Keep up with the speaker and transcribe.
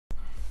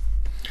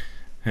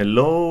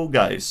Hello,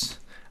 guys.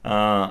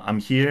 I'm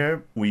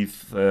here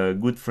with a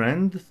good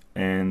friend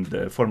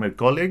and former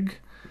colleague.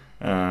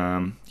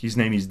 His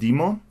name is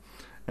Dimo.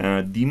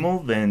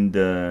 Dimov, and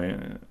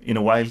in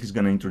a while he's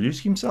going to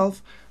introduce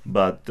himself.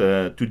 But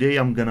today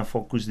I'm going to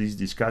focus this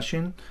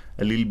discussion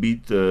a little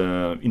bit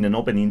in an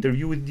open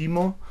interview with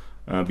Dimo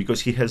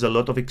because he has a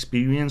lot of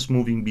experience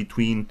moving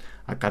between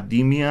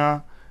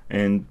academia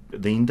and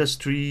the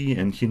industry,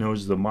 and he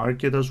knows the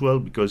market as well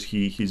because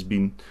he's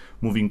been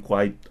moving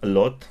quite a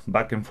lot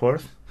back and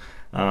forth,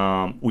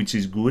 which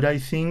is good, I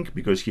think,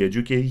 because he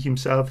educated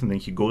himself and then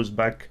he goes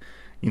back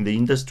in the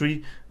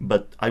industry.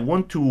 But I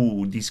want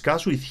to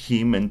discuss with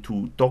him and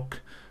to talk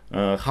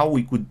how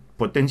we could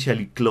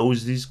potentially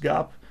close this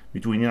gap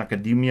between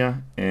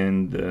academia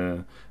and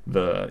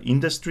the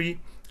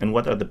industry, and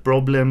what are the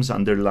problems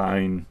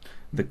underlying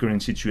the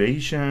current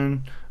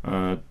situation,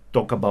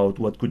 talk about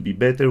what could be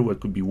better, what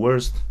could be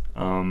worse.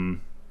 So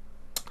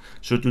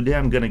today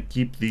I'm going to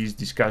keep this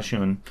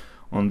discussion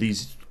on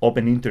this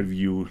open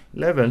interview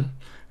level.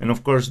 And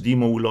of course,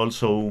 Dimo will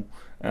also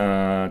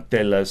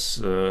tell us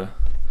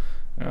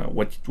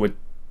what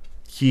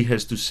he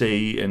has to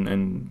say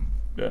and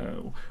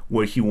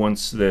where he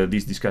wants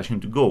this discussion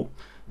to go.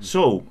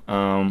 So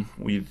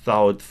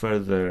without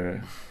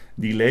further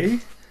delay,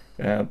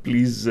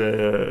 please,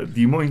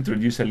 Dimo,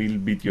 introduce a little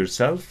bit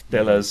yourself.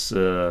 Tell us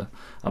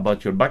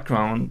about your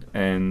background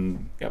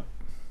and yeah.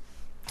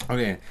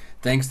 Okay,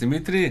 thanks,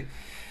 Dimitri.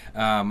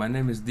 My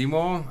name is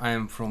Dimo. I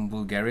am from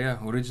Bulgaria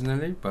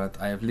originally, but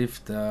I have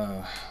lived,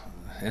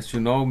 as you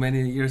know,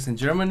 many years in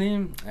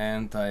Germany,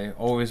 and I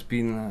always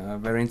been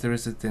very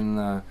interested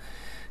in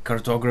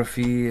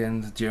cartography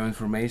and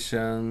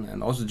geoinformation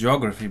and also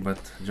geography, but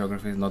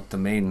geography is not the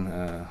main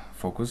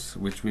focus,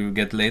 which we will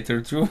get later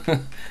too.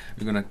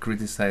 We're gonna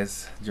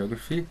criticize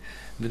geography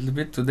a little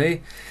bit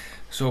today.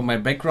 So my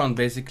background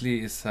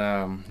basically is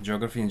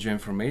geography and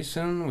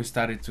geoinformation. We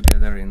studied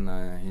together in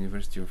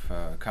University of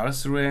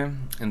Karlsruhe,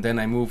 and then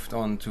I moved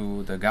on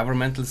to the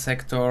governmental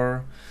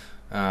sector.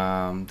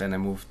 Then I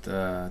moved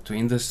to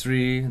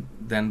industry,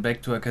 then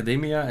back to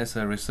academia as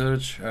a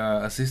research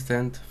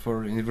assistant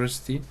for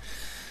university,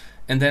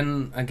 and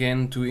then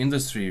again to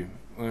industry.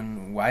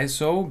 And why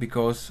so?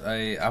 Because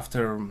I,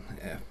 after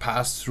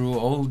passed through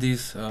all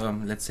these,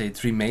 let's say,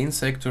 three main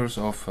sectors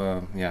of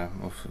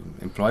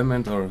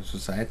employment or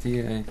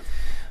society, I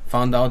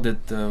found out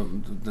that the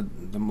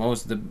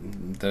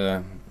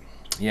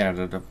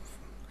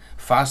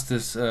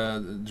fastest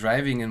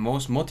driving and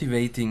most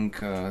motivating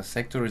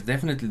sector is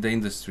definitely the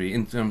industry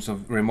in terms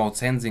of remote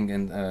sensing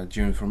and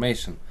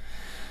geoinformation,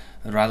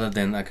 rather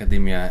than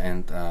academia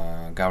and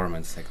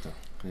government sector.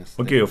 Yes,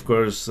 okay, of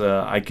course,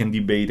 I can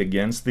debate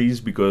against this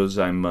because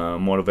I'm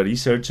more of a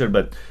researcher,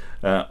 but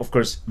of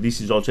course,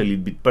 this is also a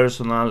little bit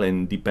personal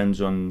and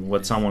depends on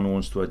what someone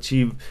wants to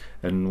achieve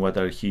and what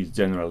are his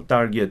general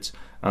targets.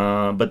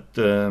 But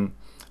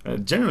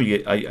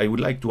generally, I would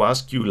like to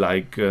ask you,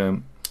 like,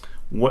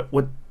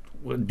 what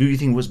do you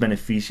think was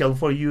beneficial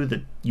for you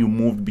that you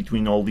moved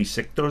between all these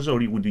sectors,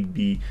 or would it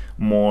be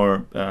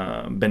more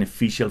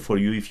beneficial for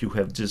you if you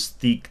have just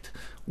sticked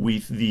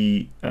with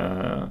the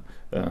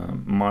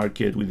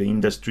market, with the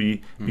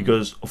industry?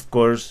 Because of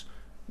course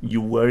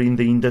you were in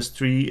the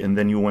industry and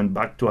then you went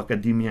back to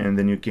academia and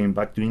then you came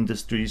back to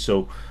industry.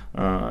 So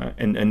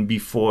and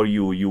before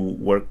you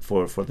worked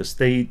for the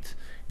state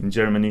in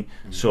Germany.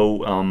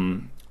 So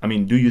I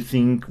mean, do you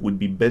think would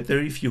be better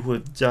if you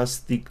would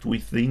just stick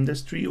with the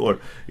industry, or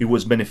it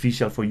was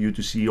beneficial for you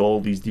to see all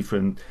these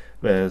different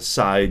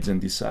sides and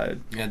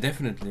decide? Yeah,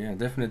 definitely. Yeah,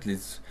 definitely.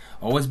 It's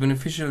always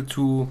beneficial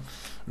to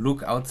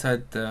look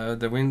outside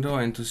the window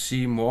and to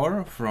see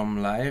more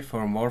from life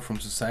or more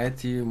from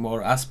society,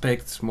 more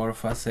aspects, more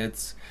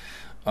facets.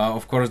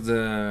 Of course,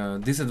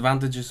 the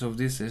disadvantages of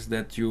this is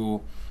that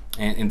you,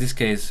 in this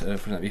case, for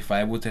example, if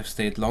I would have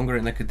stayed longer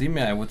in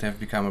academia, I would have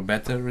become a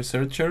better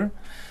researcher.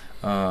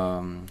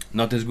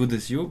 Not as good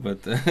as you, but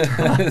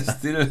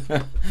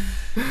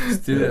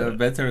still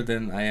better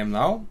than I am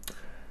now.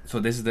 So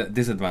this is the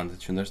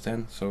disadvantage, you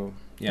understand? So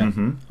yeah,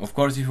 of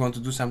course, if you want to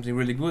do something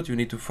really good, you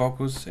need to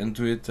focus and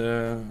do it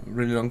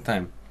really long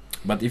time.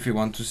 But if you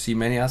want to see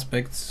many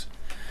aspects,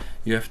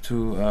 you have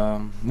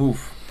to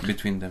move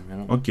between them, you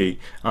know? Okay,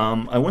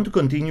 I want to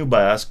continue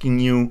by asking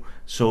you,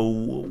 so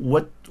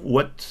what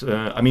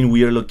I mean,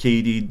 we are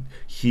located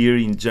here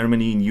in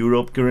Germany, in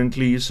Europe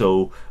currently,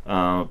 so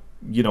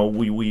you know,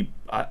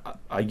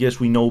 I guess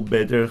we know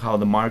better how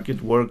the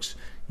market works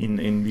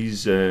in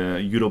this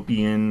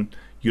European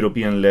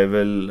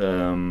level.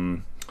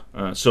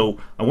 So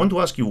I want to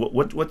ask you,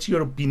 what's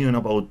your opinion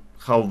about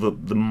how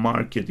the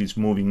market is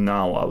moving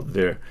now out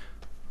there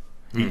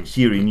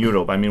here in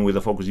Europe? I mean, with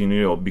a focus in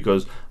Europe,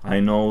 because I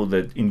know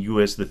that in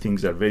US the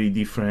things are very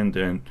different,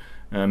 and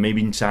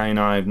maybe in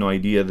China, I have no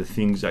idea, the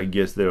things, I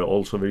guess they're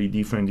also very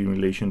different in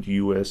relation to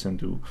US and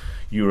to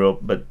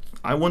Europe. But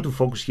I want to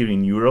focus here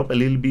in Europe a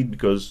little bit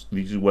because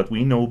this is what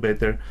we know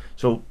better.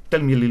 So tell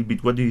me a little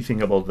bit, what do you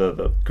think about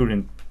the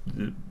current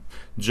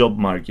job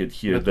market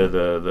here,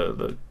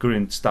 the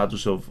current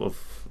status of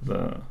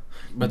the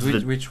But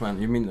which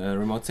one? You mean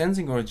remote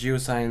sensing or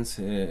geoscience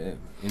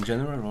in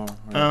general?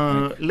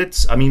 Or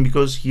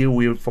because here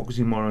we're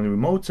focusing more on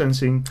remote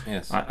sensing.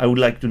 Yes. I would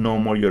like to know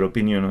more your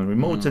opinion on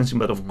remote sensing,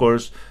 but of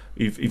course,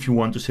 if you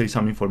want to say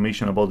some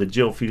information about the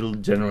geo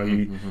field,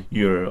 generally,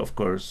 you're of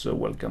course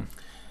welcome.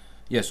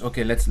 Yes.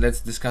 Okay. Let's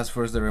discuss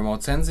first the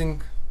remote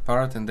sensing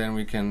part, and then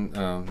we can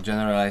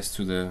generalize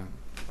to the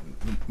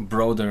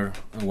broader,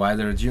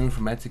 wider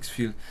geoinformatics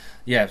field.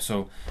 Yeah.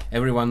 So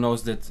everyone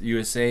knows that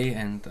USA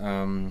and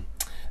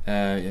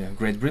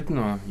Great Britain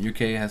or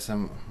UK has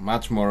some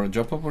much more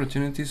job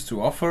opportunities to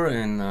offer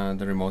in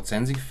the remote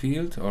sensing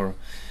field, or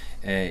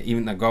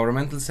even the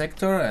governmental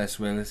sector, as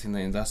well as in the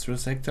industrial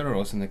sector, or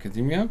also in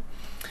academia.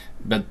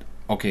 But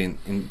okay,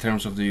 in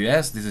terms of the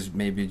US, this is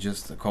maybe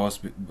just caused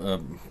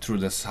through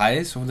the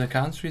size of the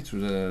country,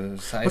 through the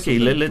size. Okay,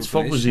 of the let's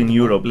focus in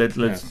Europe. Let's.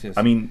 Yes.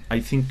 I mean, I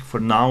think for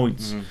now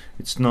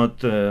it's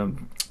not.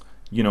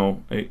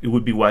 It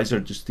would be wiser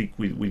to stick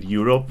with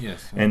Europe,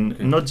 yes, and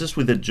not just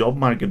with the job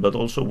market, but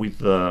also with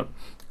the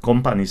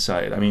company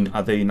side. I mean,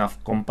 are there enough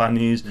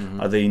companies?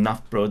 Are there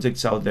enough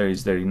projects out there?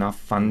 Is there enough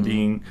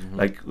funding?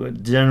 Like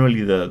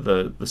generally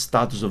the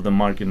status of the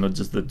market, not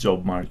just the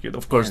job market.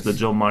 Of course, the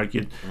job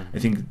market, I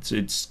think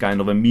it's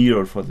kind of a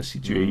mirror for the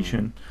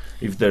situation.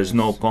 If there's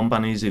no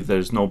companies, if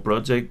there's no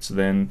projects,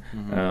 then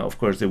of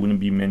course there wouldn't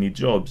be many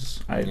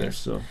jobs either. Yes.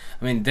 So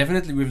I mean,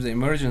 definitely with the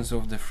emergence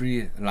of the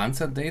free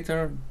Landsat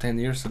data 10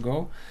 years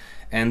ago,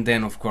 and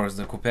then of course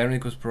the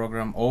Copernicus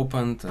program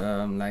opened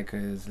like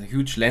a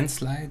huge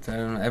landslide,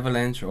 an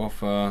avalanche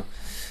of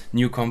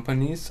new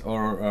companies,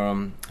 or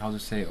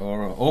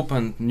or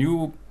opened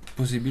new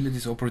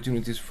possibilities,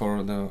 opportunities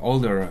for the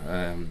older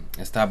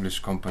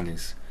established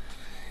companies.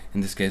 In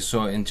this case,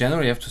 so in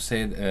general, you have to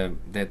say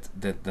that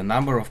the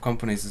number of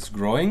companies is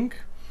growing,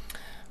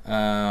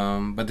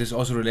 but this is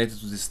also related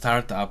to the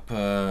startup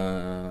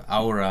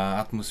aura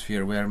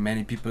atmosphere, where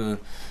many people,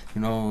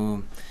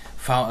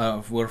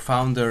 were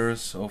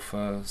founders of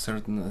a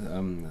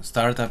certain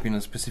startup in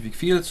a specific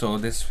field. So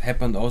this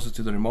happened also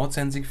to the remote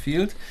sensing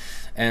field,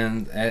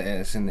 and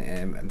as in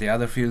the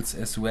other fields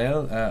as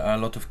well, a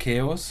lot of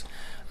chaos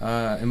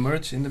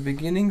emerged in the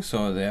beginning.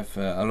 So they have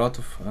a lot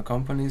of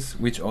companies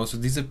which also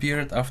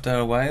disappeared after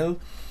a while,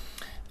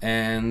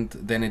 and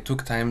then it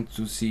took time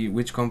to see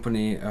which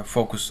company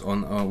focused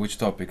on which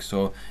topic.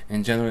 So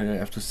in general, I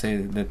have to say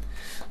that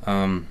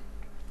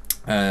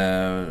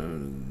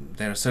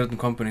there are certain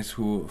companies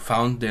who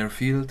found their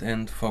field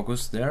and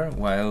focused there,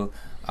 while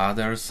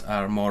others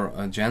are more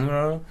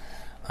general,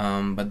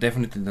 but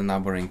definitely the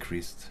number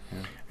increased.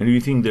 Yeah. And do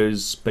you think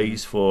there's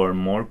space for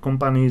more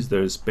companies?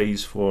 There's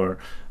space for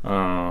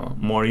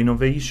more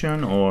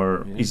innovation,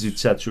 or is it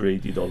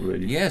saturated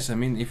already? Yes, I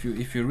mean, if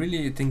you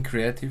really think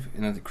creative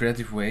in a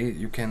creative way,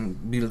 you can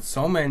build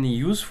so many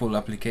useful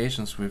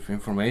applications with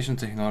information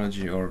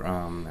technology or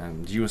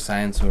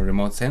geoscience or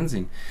remote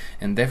sensing.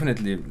 And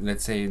definitely,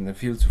 let's say in the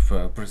fields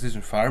of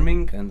precision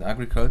farming and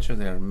agriculture,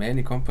 there are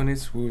many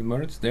companies who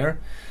emerged there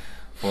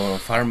for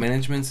farm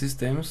management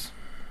systems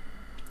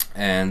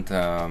and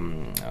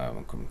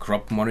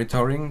crop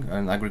monitoring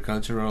and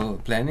agricultural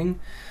planning.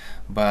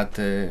 But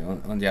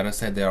on the other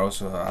side, there are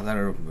also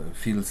other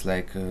fields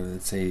like,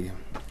 let's say,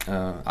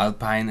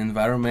 alpine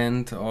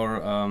environment or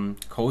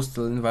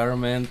coastal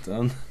environment,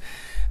 and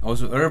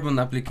also urban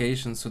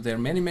applications. So there are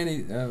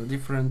many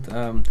different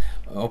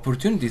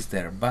opportunities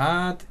there.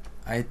 But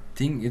I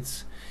think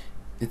it's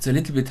a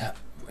little bit,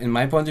 in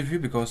my point of view,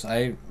 because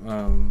I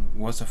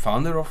was a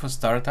founder of a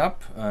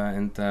startup,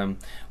 and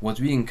what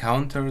we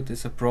encountered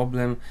as a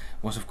problem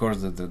was, of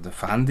course, the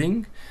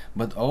funding,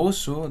 but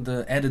also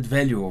the added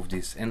value of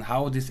this and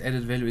how this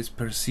added value is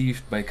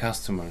perceived by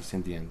customers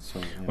in the end.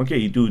 So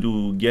okay,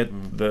 to get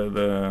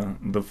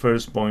the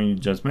first point you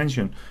just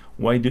mentioned,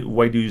 why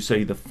do you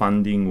say the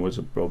funding was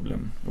a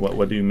problem?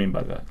 What do you mean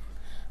by that?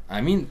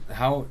 I mean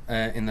how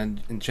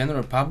in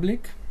general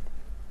public,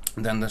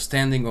 the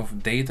understanding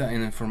of data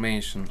and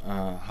information,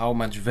 how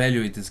much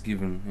value it is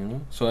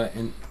given, So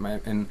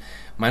in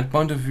my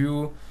point of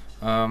view,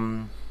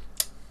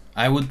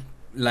 I would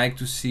like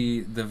to see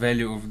the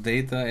value of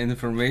data and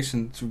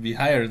information to be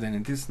higher than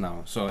it is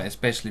now. So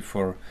especially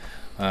for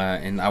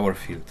in our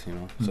field,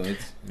 So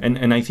it's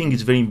and I think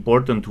it's very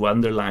important to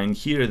underline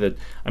here that,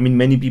 I mean,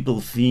 many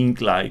people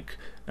think like,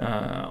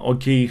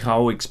 okay,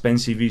 how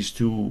expensive is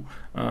to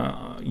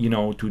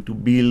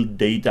build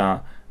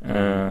data.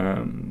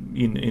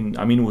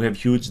 I mean, we have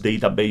huge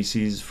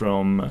databases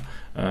from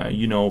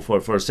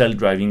for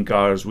self-driving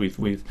cars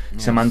with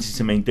semantic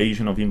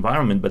segmentation of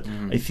environment, but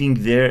I think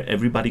there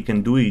everybody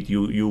can do it.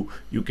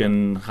 You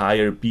can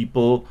hire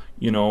people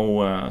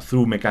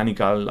through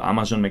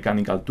Amazon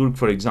Mechanical Turk,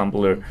 for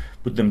example, or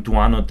put them to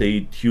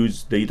annotate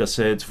huge data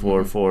sets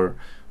for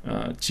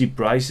cheap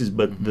prices,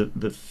 but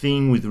the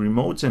thing with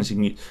remote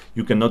sensing,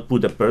 you cannot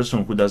put a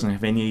person who doesn't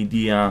have any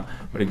idea,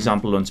 for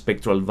example, on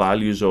spectral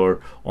values or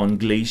on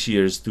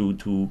glaciers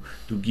to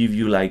give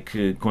you like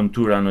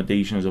contour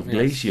annotations of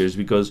glaciers,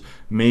 because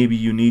maybe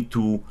you need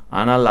to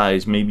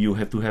analyze, maybe you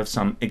have to have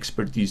some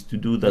expertise to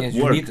do that work.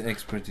 You need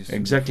expertise.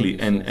 Exactly,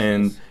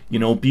 and you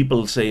know,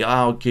 people say,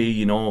 okay,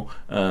 you know,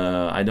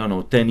 I don't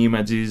know, 10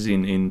 images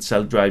in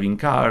self-driving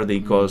car,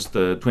 they cost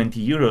 20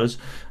 euros.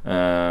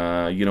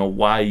 You know,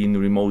 why in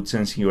remote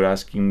sensing you're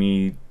asking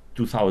me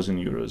 2,000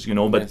 euros? You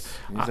know, but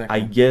exactly. I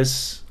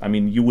guess, I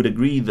mean, you would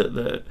agree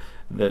that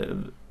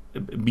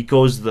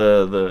because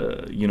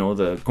the you know,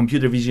 the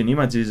computer vision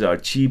images are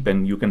cheap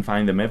and you can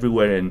find them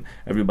everywhere and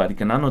everybody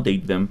can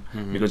annotate them,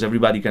 because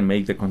everybody can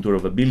make the contour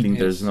of a building.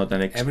 There's not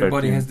an expert.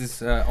 Everybody has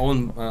this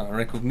own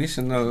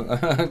recognitional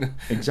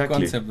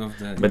concept of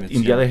the but image,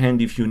 in the other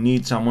hand, if you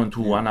need someone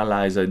to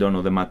analyze, I don't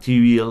know, the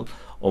material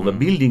of a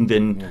building,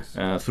 then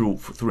through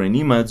an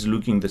image,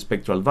 looking the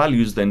spectral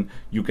values, then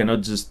you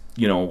cannot just,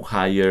 you know,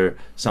 hire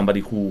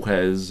somebody who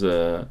has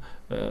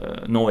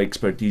no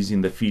expertise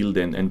in the field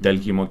and tell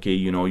him, okay,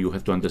 you know, you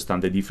have to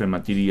understand the different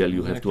material,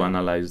 you have to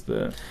analyze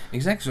the...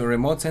 Exactly. So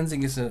remote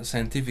sensing is a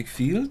scientific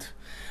field,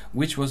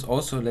 which was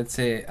also, let's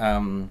say,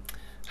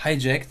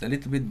 hijacked a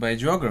little bit by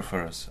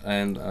geographers,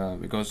 and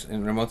because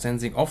remote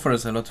sensing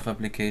offers a lot of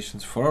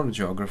applications for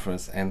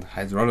geographers and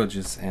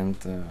hydrologists and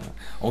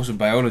also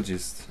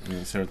biologists in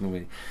a certain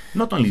way.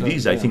 Not only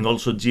this, I think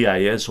also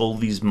GIS, all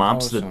these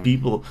maps that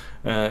people,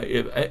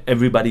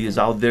 everybody is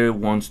out there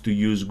wants to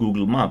use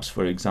Google Maps,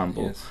 for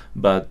example,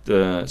 but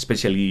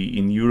especially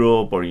in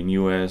Europe or in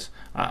US,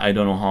 I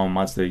don't know how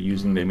much they're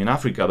using them in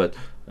Africa, but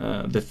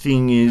the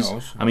thing is,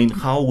 I mean,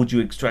 how would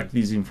you extract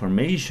this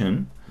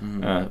information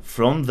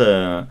from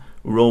the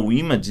raw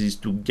images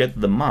to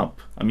get the map?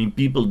 I mean,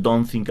 people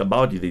don't think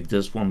about it, they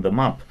just want the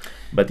map,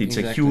 but it's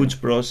a huge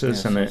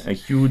process and a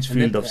huge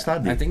field of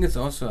study. I think it's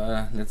also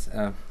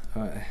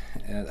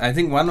I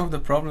think one of the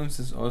problems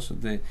is also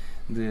the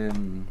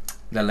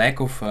lack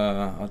of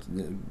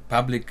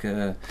public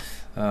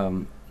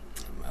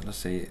let's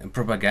say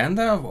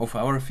propaganda of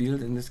our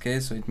field in this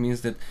case. So it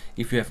means that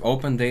if you have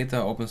open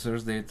data, open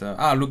source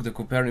data, look, the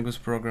Copernicus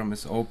program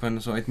is open,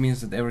 so it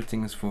means that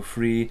everything is for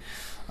free.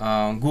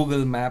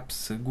 Google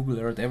Maps, Google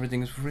Earth,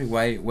 everything is for free.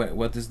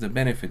 What is the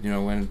benefit? You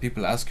know, when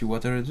people ask you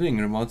what are you doing,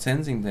 remote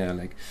sensing, they're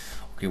like,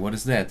 okay, what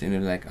is that? And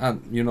you're like,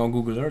 you know,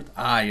 Google Earth?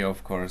 Yeah,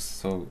 of course.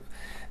 So,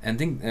 and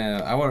think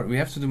we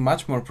have to do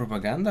much more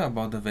propaganda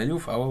about the value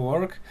of our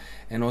work,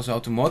 and also how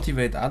to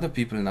motivate other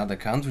people in other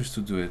countries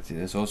to do it.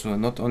 There's also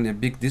not only a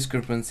big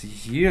discrepancy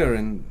here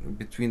in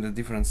between the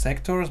different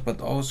sectors, but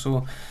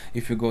also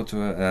if you go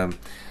to a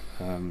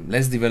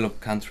less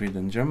developed country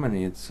than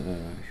Germany, it's a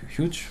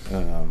huge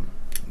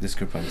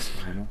discrepancy.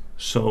 You know?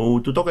 So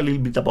to talk a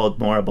little bit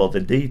more about the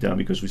data,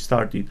 because we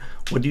started,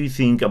 what do you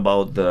think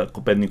about the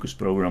Copernicus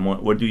program?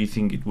 Where do you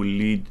think it will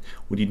lead?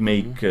 Would it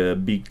make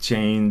big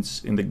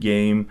change in the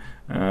game?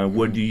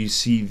 Where do you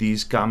see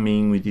this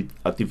coming with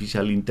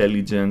artificial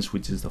intelligence,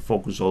 which is the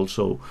focus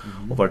also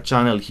of our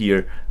channel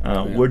here?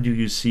 Where do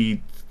you see it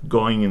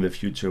going in the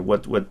future?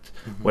 What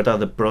are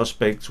the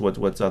prospects?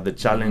 What are the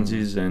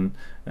challenges? And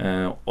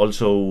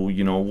also,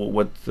 you know,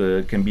 what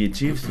can be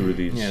achieved through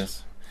this?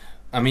 Yes,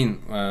 I mean,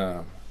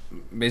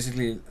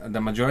 basically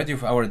the majority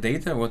of our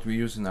data, what we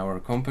use in our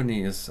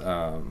company, is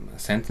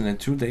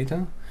Sentinel-2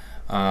 data,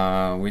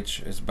 which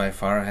is by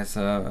far has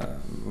a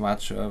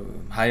much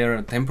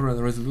higher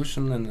temporal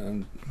resolution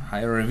and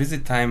higher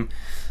revisit time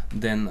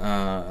than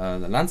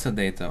the Landsat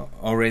data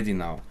already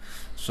now.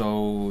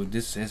 So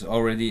this has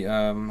already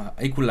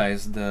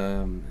equalized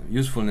the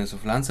usefulness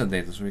of Landsat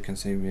data. So we can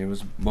say we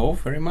use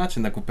both very much,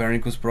 and the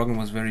Copernicus program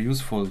was very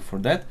useful for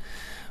that.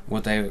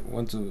 What I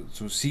want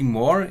to see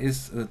more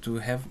is to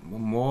have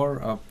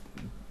more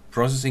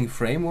processing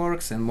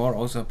frameworks and more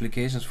also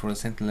applications for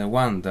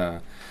Sentinel-1,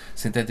 the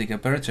synthetic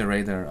aperture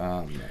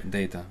radar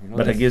data. You know,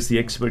 but I guess the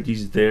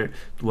expertise there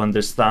to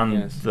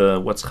understand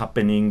what's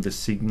happening, the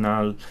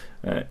signal,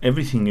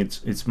 everything.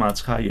 It's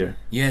much higher.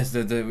 Yes,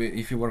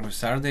 if you work with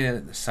SAR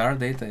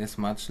data is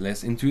much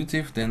less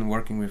intuitive than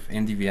working with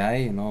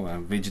NDVI, you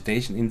know,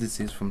 vegetation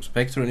indices from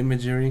spectral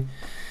imagery.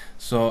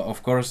 So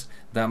of course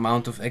the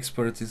amount of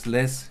experts is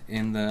less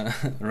in the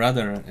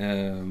radar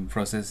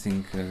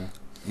processing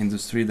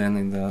industry than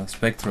in the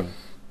spectral.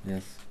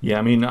 Yes. Yeah,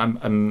 I mean,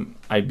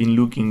 I've been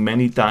looking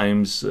many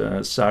times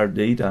SAR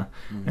data,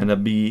 and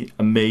I'd be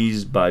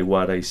amazed by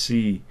what I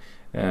see.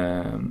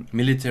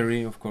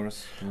 Military, of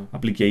course.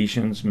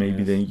 Applications,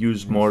 maybe they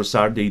use more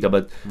SAR data,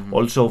 but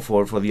also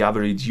for the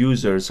average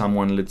user,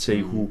 someone, let's say,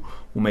 who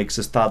makes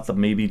a startup,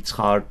 maybe it's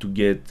hard to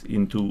get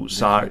into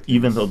SAR,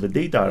 even though the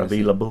data are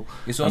available.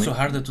 It's also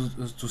harder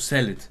to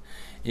sell it.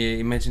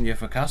 Imagine you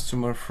have a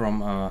customer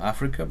from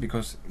Africa,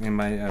 because in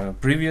my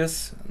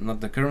previous, not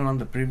the current one,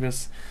 the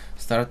previous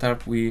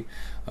startup, we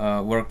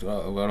worked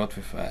a lot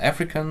with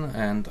African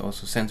and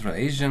also Central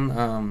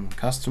Asian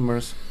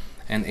customers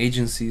and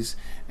agencies,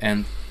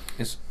 and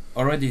it's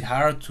already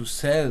hard to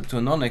sell to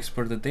a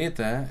non-expert the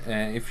data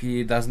if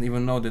he doesn't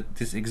even know that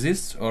this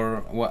exists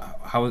or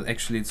how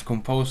actually it's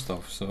composed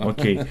of. So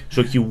okay,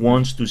 so he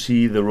wants to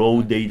see the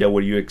raw data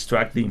where you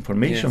extract the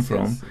information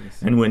from,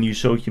 and when you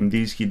show him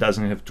this, he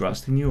doesn't have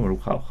trust in you, or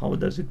how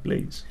does it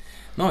play?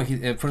 No,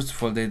 first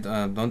of all, they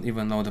don't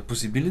even know the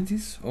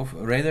possibilities of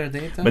radar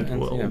data. But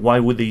why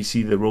would they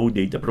see the raw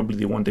data? Probably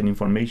they want an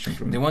information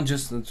from They it. want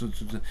just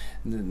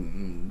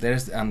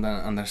there's an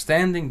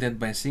understanding that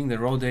by seeing the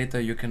raw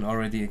data, you can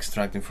already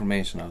extract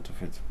information out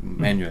of it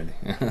manually.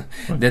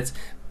 That's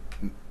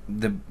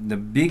the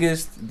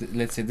biggest,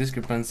 let's say,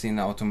 discrepancy in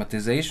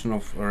automatization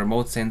of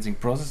remote sensing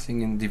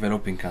processing in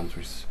developing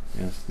countries.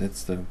 Yes,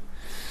 that's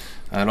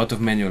a lot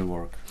of manual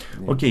work.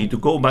 Okay, to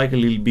go back a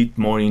little bit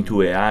more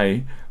into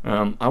AI,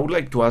 I would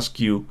like to ask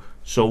you,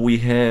 so we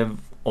have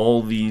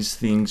all these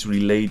things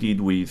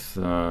related with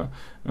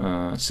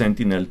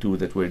Sentinel-2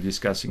 that we're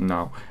discussing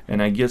now,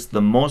 and I guess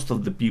the most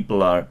of the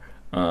people are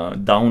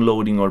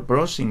downloading or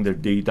processing their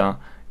data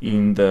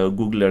in the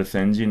Google Earth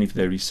engine if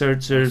they're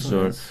researchers,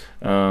 or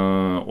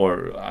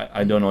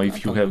I don't know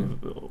if you have,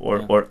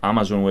 or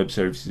Amazon Web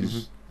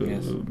Services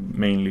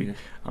mainly.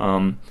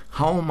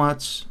 How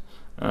much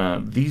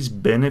this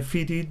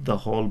benefited the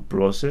whole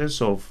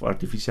process of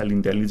artificial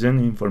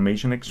intelligence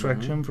information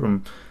extraction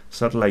from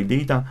satellite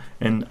data?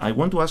 And I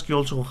want to ask you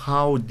also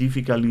how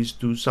difficult it is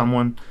to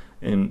someone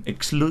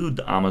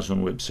exclude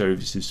Amazon Web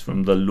Services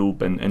from the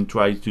loop and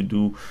try to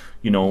do,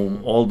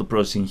 all the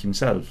processing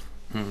himself.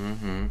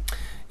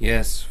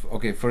 Yes.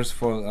 Okay. First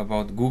of all,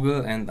 about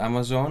Google and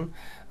Amazon,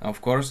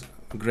 of course,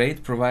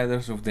 great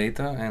providers of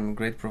data and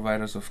great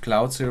providers of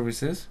cloud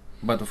services,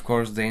 but of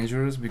course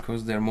dangerous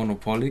because they're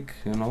monopolic,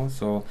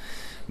 so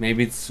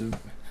maybe it's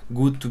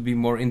good to be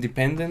more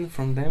independent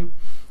from them.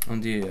 On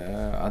the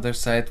other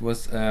side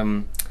was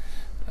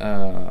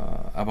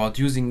about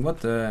using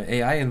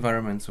AI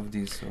environments of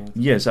these.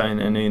 Yes,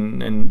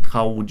 and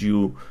how would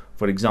you,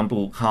 for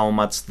example, how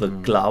much the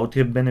cloud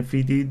have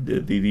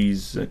benefited,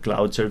 these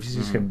cloud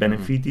services have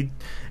benefited,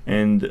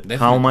 and Definitely.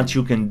 How much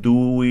you can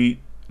do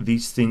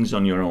these things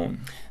on your own?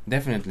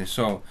 Definitely.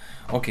 So,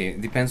 okay,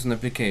 depends on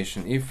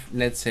application. If,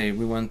 let's say,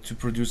 we want to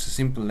produce a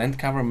simple land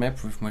cover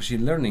map with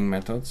machine learning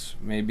methods,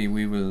 maybe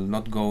we will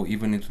not go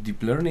even into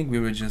deep learning. We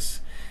will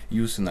just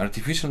use an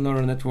artificial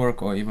neural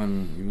network or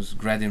even use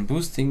gradient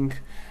boosting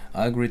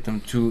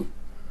algorithm to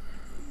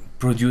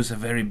produce a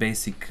very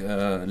basic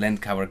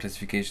land cover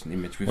classification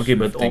image. With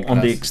But on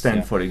the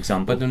extent, for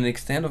example. But on the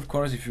extent, of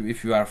course,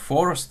 if you are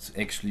forced,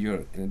 actually,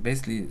 you're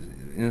basically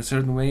in a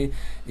certain way,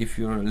 if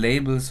your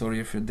labels or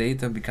if your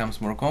data becomes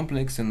more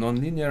complex and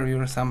non-linear,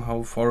 you're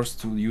somehow forced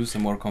to use a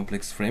more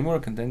complex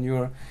framework, and then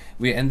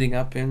we're ending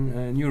up in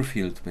a newer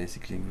field,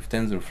 basically, with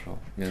TensorFlow.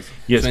 Yes.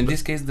 So in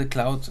this case, the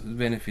cloud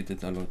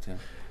benefited a lot. Yeah.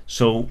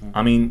 So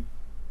I mean,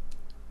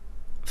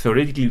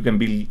 theoretically, you can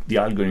build the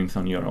algorithms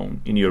on your own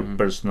in your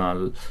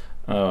personal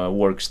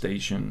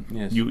workstation.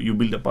 Yes. You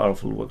build a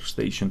powerful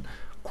workstation.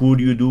 Could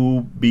you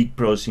do big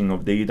processing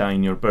of data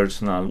in your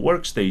personal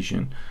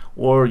workstation,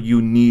 or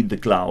you need the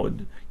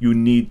cloud? You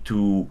need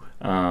to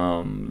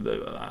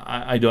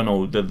I don't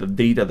know, the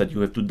data that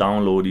you have to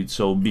download it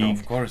so big,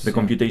 of course, the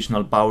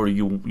computational power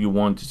you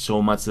want it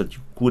so much that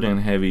you couldn't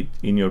have it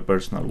in your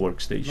personal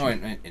workstation.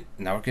 No,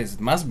 in our case,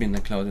 it must be in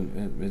the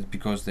cloud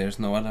because there's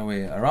no other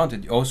way around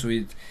it. Also,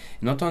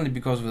 not only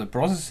because of the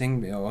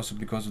processing, but also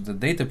because of the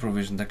data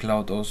provision. The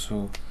cloud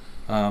also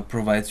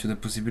provides you the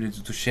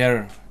possibility to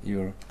share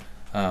your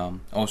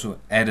also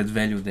added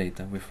value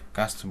data with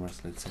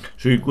customers, let's say.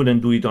 So you couldn't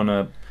do it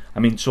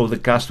so the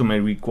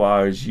customer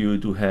requires you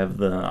to have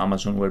the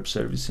Amazon Web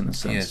Service in a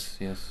sense.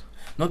 Yes.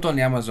 Not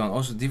only Amazon,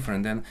 also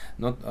different. And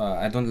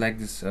I don't like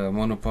this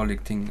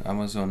monopolic thing,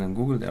 Amazon and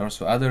Google. There are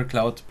also other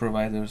cloud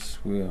providers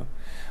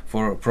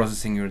for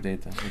processing your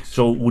data.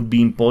 So it would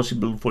be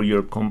impossible for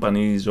your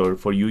companies or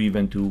for you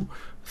even to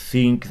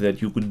think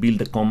that you could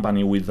build a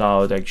company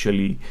without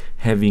actually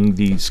having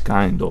these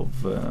kind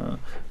of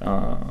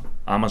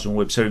Amazon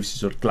Web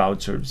Services or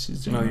cloud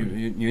services. No,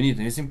 you need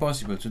it. It's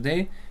impossible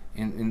today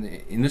in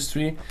the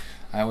industry.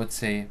 I would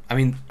say,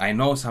 I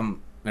know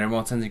some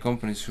remote sensing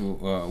companies who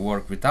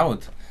work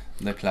without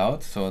the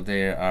cloud, so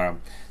they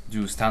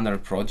do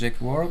standard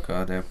project work.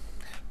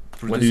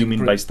 What do you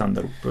mean by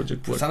standard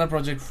project work? Standard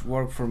project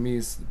work for me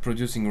is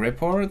producing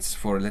reports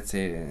for, let's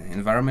say,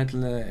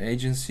 environmental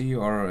agency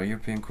or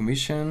European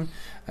Commission,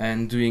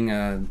 and doing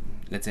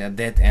let's say a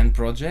dead-end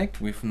project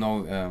with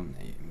no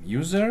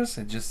users.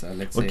 Just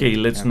let's say. Okay,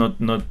 let's not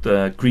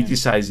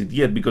criticize it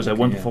yet, because I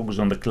want to focus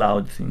on the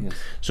cloud thing. Yes.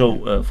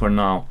 So for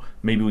now,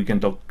 maybe we can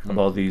talk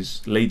about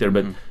this later.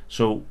 But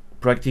so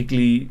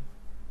practically,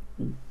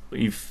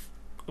 if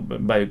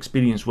by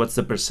experience, what's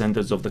the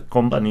percentage of the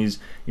companies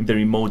in the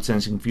remote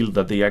sensing field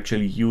that they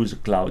actually use a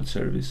cloud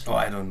service? Oh,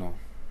 I don't know.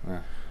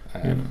 I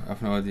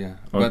have no idea.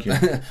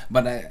 Okay.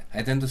 But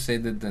I tend to say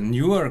that the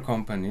newer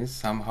companies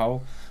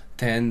somehow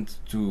tend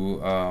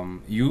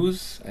to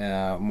use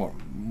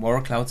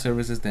more cloud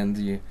services than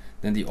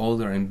the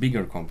older and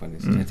bigger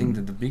companies. I think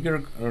that the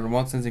bigger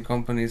remote sensing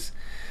companies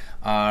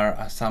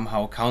are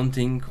somehow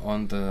counting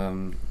on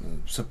the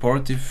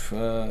supportive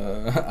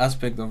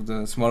aspect of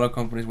the smaller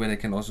companies, where they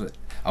can also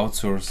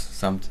outsource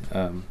some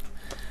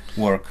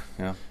work.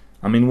 Yeah.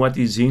 I mean, what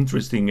is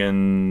interesting,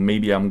 and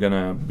maybe I'm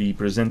gonna be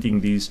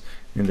presenting this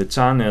in the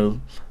channel,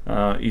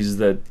 is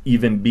that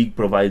even big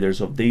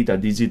providers of data,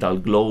 Digital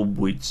Globe,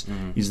 which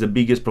is the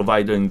biggest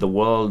provider in the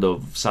world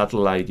of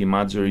satellite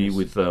imagery,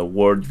 with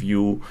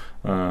WorldView,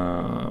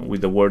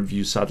 with the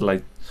WorldView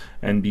satellite,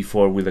 and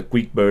before with the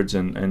QuickBirds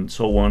and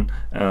so on,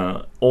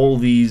 all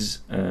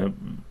these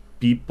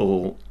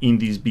people in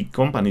these big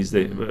companies,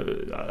 they,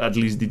 at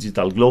least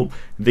Digital Globe,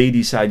 they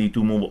decided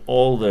to move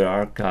all their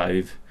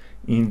archive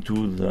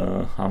into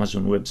the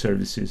Amazon Web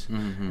Services,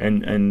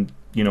 and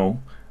you know,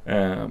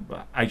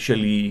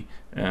 actually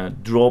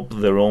drop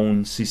their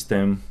own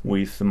system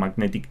with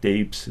magnetic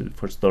tapes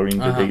for storing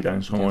the data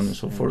and so on and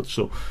so forth.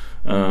 So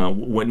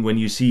when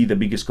you see the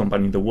biggest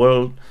company in the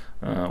world,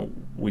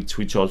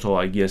 which also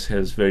I guess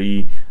has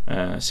very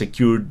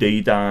secure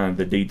data, and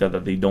the data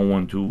that they don't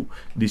want to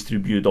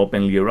distribute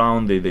openly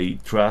around, they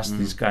trust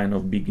these kind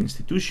of big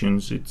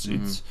institutions.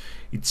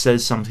 It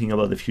says something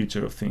about the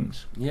future of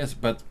things. Yes,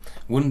 but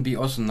wouldn't it be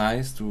also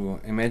nice to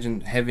imagine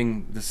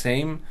having the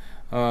same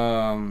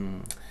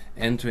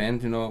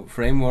end-to-end,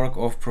 framework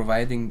of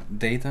providing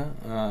data,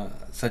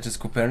 such as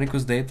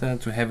Copernicus data,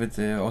 to have it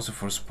also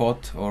for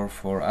Spot or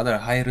for other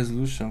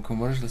high-resolution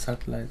commercial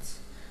satellites,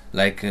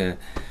 like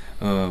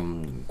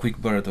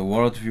QuickBird or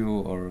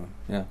WorldView, or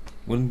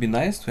wouldn't it be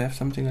nice to have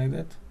something like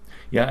that?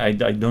 Yeah, I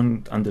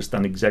don't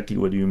understand exactly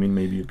what you mean.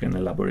 Maybe you can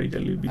elaborate a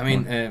little bit. I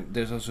mean,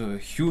 there's also a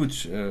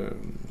huge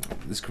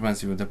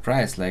discrepancy with the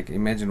price. Like,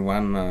 imagine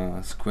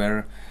 1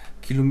 square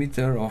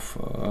kilometer of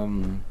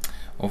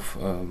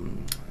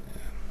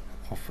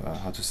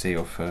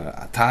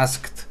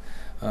tasked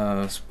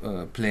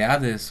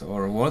Pleiades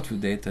or WorldView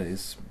data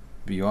is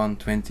beyond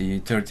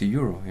 20-30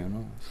 euro.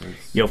 So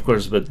yeah, of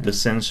course, but the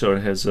sensor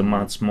has a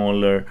much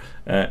smaller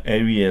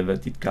area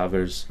that it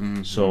covers.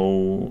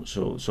 So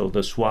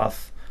the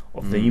swath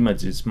of the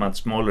image is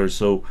much smaller,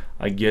 so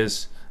I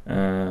guess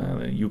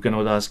you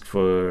cannot ask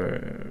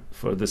for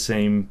the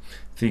same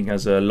thing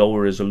as a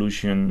lower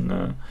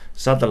resolution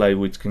satellite,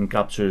 which can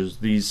capture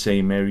this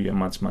same area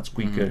much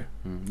quicker.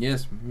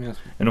 Yes.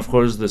 And of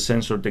course the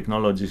sensor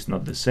technology is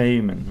not the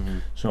same,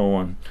 and so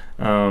on.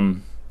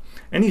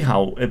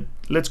 Anyhow,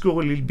 let's go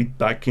a little bit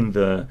back in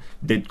the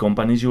dead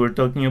companies you were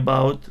talking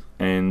about,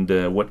 and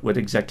what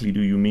exactly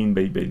do you mean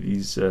by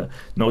these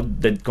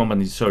not dead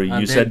companies? Sorry,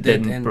 you said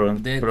dead end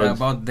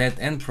about dead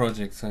end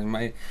projects. In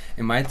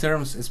my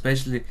terms,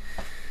 especially.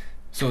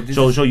 So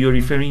you're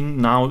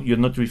referring now. You're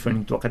not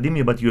referring to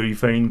academia, but you're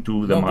referring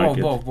to the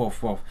market.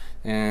 Both.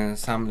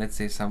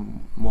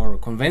 Some more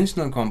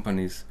conventional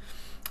companies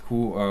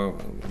who are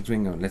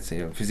doing a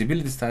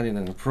feasibility study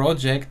and a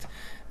project,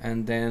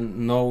 and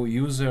then no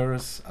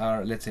users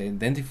are,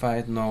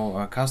 identified,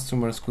 no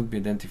customers could be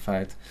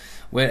identified,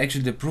 where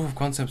actually the proof of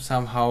concept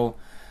somehow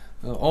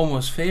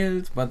almost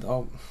failed, but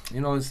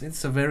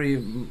it's a very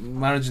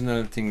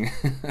marginal thing.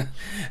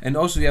 And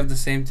also you have the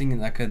same thing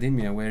in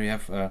academia, where you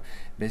have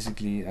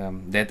basically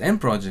dead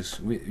end projects.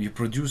 You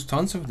produce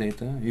tons of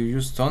data, you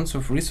use tons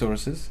of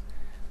resources,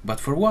 but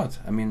for what?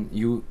 I mean,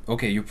 you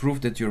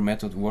prove that your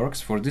method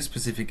works for this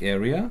specific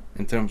area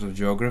in terms of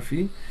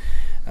geography.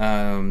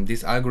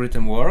 This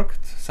algorithm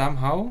worked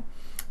somehow,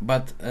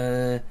 but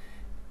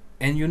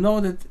and you know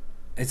that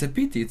it's a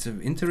pity, it's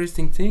an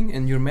interesting thing,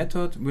 and your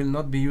method will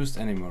not be used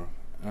anymore.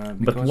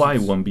 But why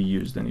won't be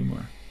used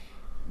anymore?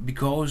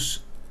 Because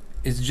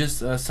it's just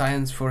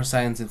science for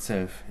science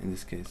itself in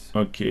this case.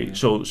 Okay, yeah.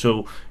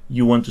 So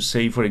you want to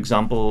say, for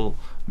example,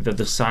 that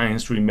the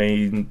science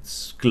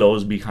remains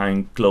closed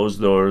behind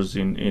closed doors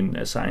in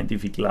a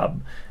scientific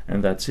lab,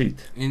 and that's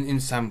it? In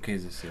some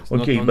cases, yes.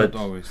 Okay, but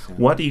not always, yeah.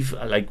 What if,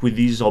 like with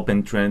this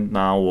open trend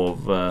now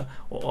of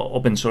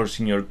open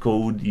sourcing your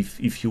code,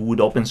 if you would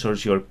open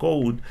source your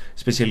code,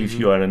 especially if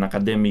you are an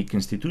academic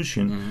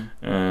institution,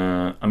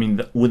 I mean,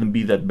 that wouldn't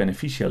be that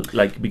beneficial,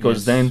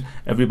 because then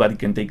everybody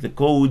can take the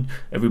code,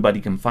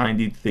 everybody can find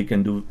it, they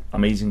can do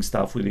amazing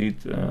stuff with it,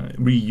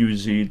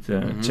 reuse it,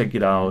 check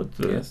it out,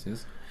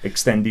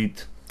 extend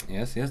it.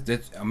 Yes,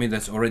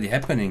 that's already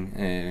happening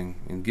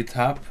in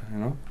GitHub,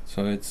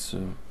 so it's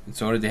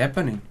already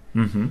happening.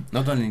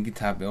 Not only in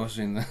GitHub,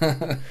 also in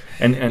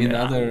and in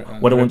other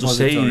what I want to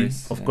say,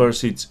 of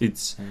course,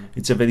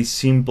 it's a very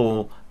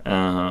simple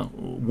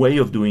way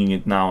of doing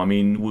it now. I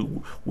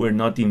mean, we're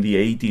not in the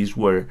 80s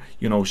where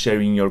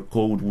sharing your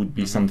code would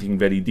be something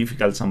very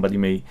difficult. Somebody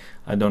may,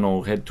 I don't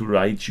know, had to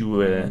write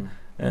you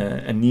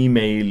an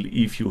email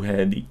if you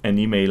had an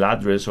email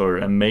address or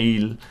a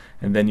mail,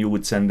 and then you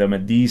would send them a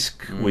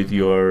disk with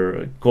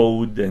your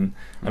code. And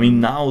I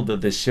mean, now that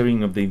the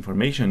sharing of the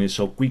information is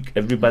so quick,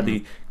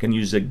 everybody can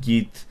use a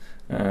Git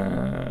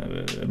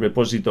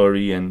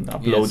repository and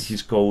upload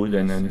his code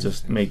and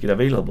just make it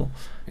available.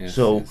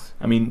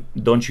 I mean,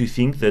 don't you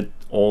think that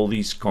all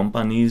these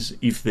companies,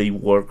 if they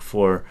work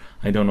for,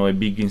 I don't know, a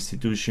big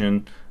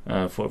institution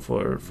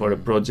for a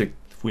project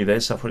with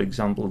ESA, for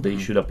example, they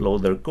should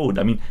upload their code.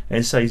 I mean,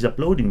 ESA is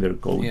uploading their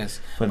code. Yes,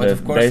 but of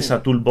the course ESA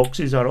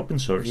toolboxes are open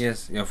source.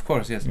 Yes, yeah, of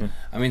course, yes. Yeah.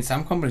 I mean,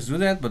 some companies do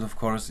that, but of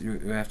course you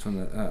have to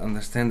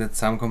understand that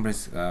some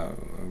companies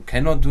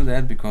cannot do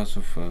that because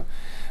of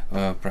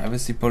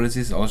privacy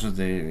policies. Also,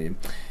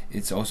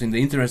 it's also in the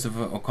interest of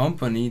a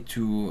company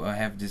to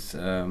have this,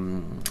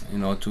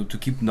 to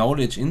keep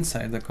knowledge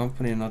inside the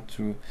company and not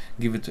to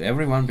give it to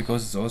everyone,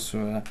 because it's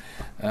also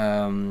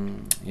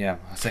a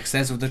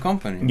success of the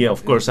company. Yeah,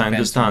 of course, I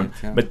understand.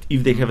 Yeah. But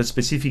if they have a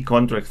specific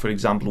contract, for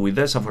example, with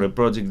ESA for a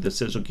project that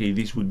says, okay,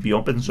 this would be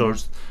open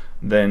source,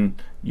 then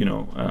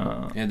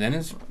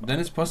then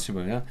it's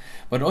possible. Yeah,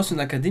 but also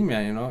in academia,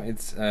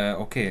 it's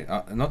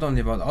not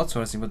only about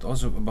outsourcing but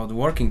also about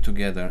working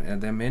together.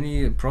 And there are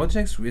many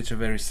projects which are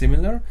very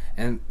similar,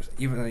 and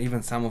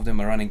even some of them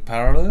are running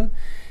parallel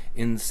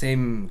in the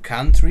same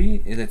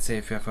country. Let's say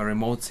if you have a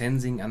remote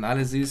sensing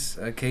analysis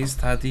case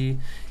study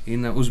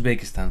in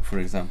Uzbekistan, for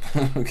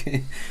example.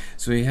 Okay,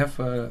 so you have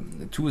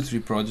 2 or 3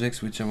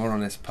 projects which are more or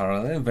less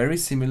parallel, very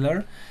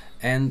similar,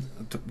 and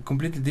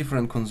completely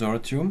different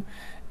consortium.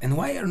 And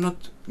why are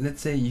not,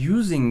 let's say,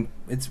 using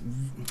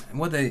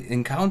what I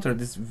encountered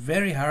is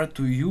very hard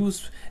to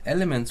use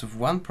elements of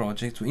one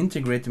project to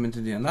integrate them into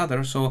the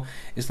another, so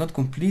it's not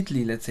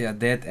completely, let's say, a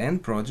dead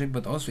end project,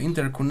 but also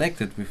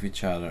interconnected with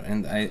each other.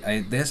 And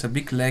I there's a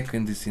big lack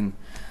in this in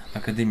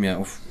academia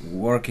of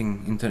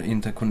working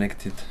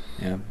interconnected.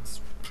 Yeah,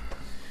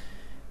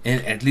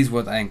 and at least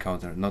what I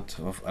encountered.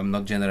 I'm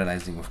not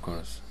generalizing, of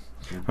course.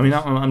 I mean,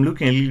 I'm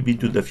looking a little bit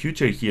to the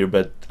future here,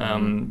 but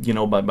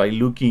by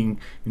looking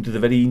into the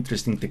very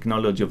interesting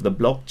technology of the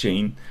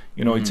blockchain,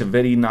 it's a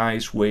very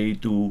nice way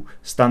to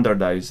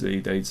standardize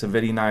data. It's a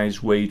very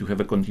nice way to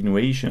have a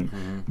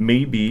continuation.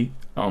 Maybe,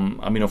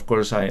 of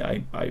course,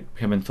 I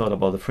haven't thought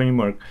about the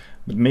framework,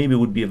 but maybe it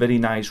would be a very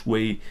nice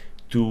way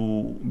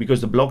to,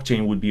 because the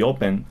blockchain would be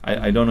open.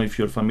 I don't know if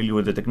you're familiar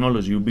with the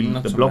technology. You build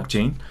Not the so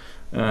blockchain.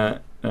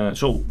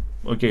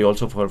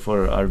 Also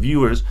for our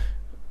viewers,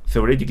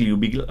 theoretically you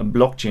build a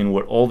blockchain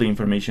where all the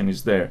information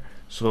is there,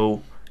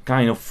 so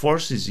kind of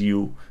forces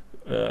you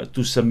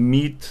to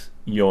submit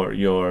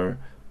your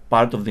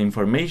part of the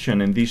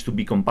information, and this to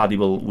be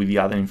compatible with the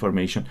other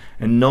information,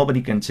 and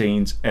nobody can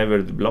change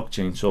ever the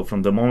blockchain. So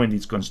from the moment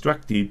it's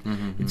constructed,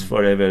 it's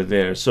forever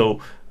there. So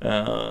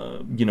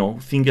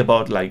think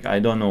about, like, I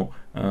don't know,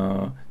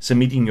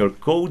 submitting your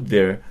code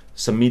there,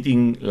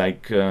 submitting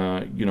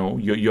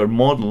your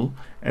model,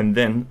 and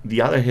then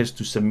the other has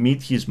to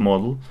submit his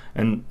model,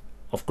 and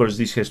of course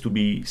this has to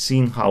be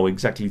seen how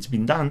exactly it's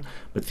been done.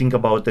 But think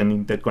about an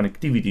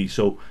interconnectivity.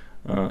 So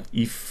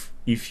if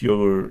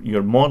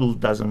your model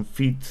doesn't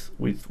fit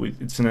with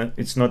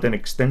it's not an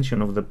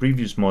extension of the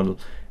previous model,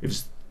 if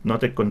it's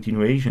not a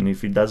continuation,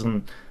 if it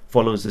doesn't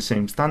follows the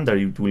same standard,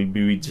 it will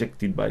be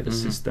rejected by the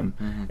system.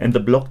 And the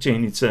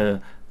blockchain, it's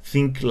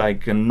think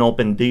like an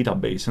open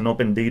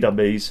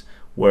database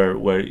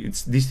where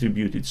it's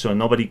distributed, so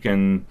nobody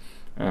can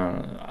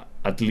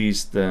at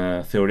least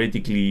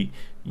theoretically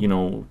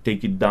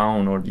take it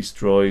down or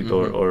destroy it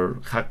or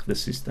hack the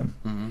system.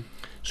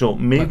 So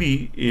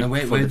maybe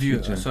where do you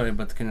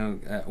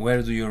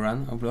where do you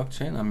run a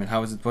blockchain? I mean,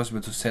 how is it possible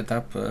to set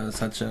up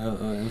such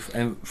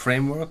a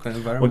framework or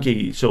environment?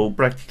 Okay, so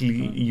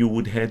practically you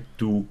would have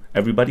to,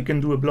 everybody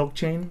can do a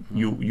blockchain.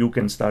 You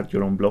can start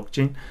your own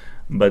blockchain,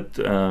 but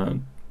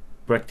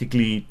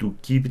practically to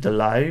keep it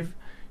alive,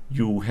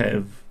 you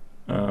have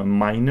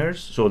miners,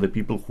 so the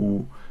people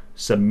who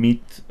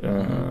submit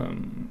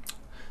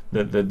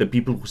the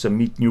people who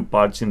submit new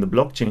parts in the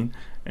blockchain,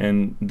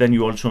 and then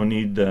you also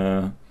need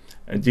a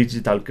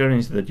digital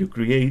currency that you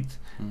create,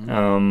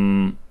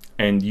 and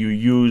you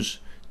use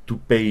to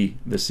pay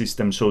the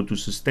system. So to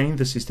sustain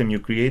the system, you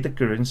create a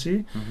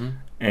currency,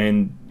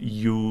 and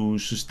you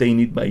sustain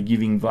it by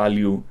giving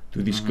value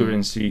to this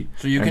currency.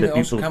 So you and can the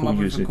also people come who up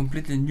with use a it.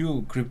 completely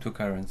new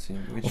cryptocurrency.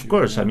 Of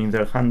course, I mean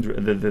there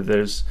are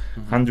there's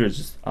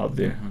hundreds out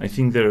there. I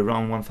think there are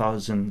around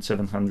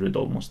 1,700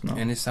 almost now.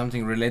 And is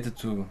something related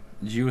to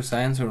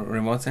geoscience or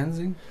remote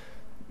sensing?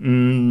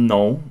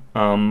 No,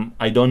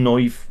 I don't know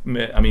if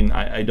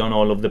I don't know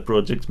all of the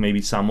projects.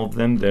 Maybe some of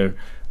them they're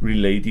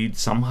related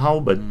somehow,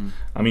 but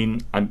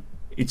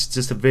it's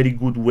just a very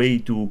good way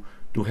to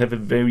have a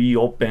very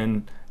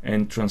open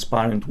and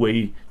transparent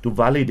way to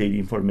validate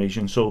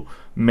information. So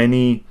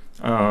many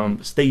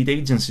state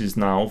agencies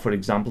now, for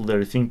example,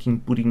 they're thinking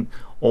putting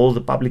all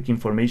the public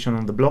information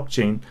on the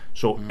blockchain,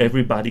 so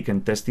everybody can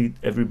test it,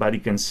 everybody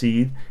can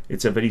see it.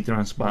 It's a very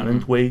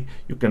transparent way.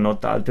 You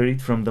cannot alter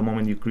it from the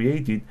moment you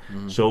create it.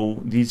 So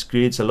this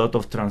creates a lot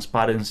of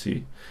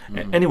transparency.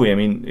 Anyway,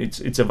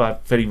 it's a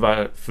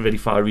very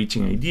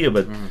far-reaching idea,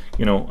 but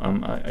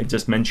I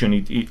just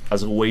mentioned it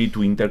as a way to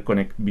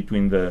interconnect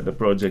between the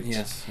projects.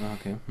 Yes.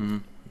 Okay.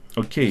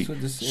 Okay. So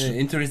this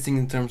interesting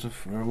in terms of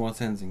remote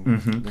sensing.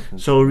 Mm-hmm.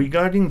 So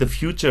regarding the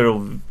future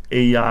of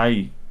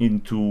AI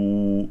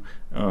into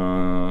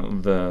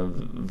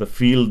the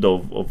field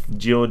of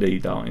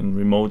geodata and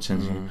remote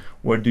sensing,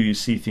 where do you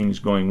see things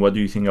going? What do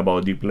you think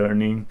about deep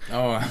learning?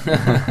 Oh,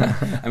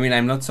 I mean,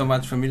 I'm not so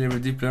much familiar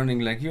with deep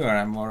learning like you are.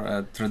 I'm more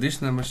a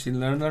traditional machine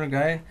learner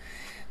guy.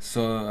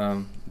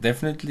 So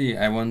definitely,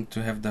 I want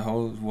to have the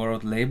whole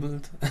world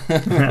labeled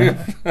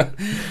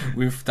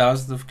with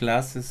thousands of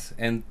classes.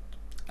 And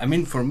I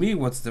mean, for me,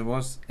 what's the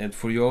most, and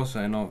for you also,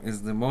 I know,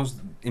 is the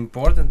most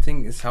important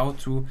thing is how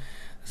to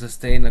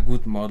sustain a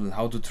good model,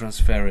 how to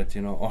transfer it,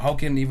 you know, or how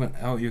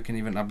you can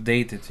even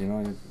update it, you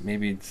know.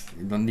 Maybe you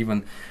don't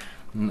even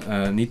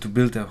need to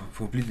build a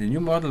completely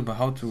new model, but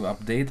how to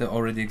update an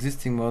already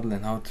existing model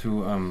and how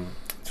to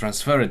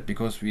transfer it,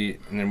 because we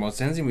in remote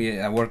sensing we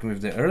are working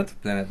with the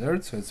planet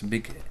Earth, so it's a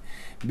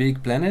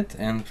big planet,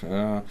 and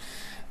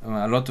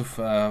a lot of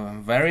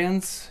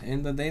variance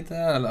in the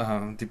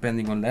data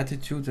depending on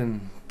latitude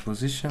and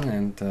position,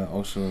 and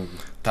also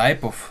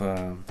type of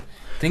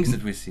things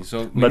that we see.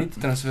 So we need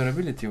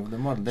transferability of the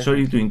model. Definitely.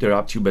 Sorry to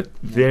interrupt you, but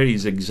there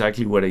is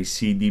exactly where I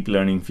see deep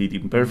learning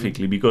fitting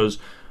perfectly, because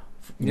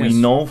we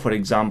know, for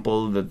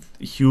example, that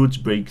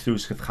huge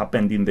breakthroughs have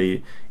happened in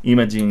the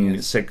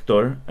imaging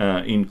sector,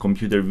 in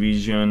computer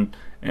vision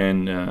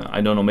and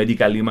I don't know,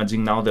 medical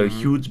imaging. Now there are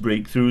huge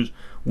breakthroughs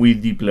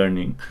with deep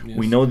learning.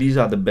 We know these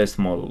are the best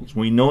models.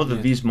 We know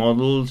that these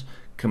models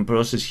can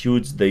process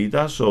huge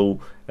data. So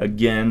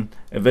again,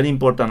 a very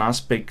important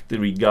aspect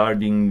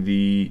regarding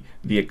the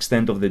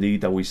extent of the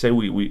data.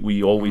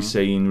 We always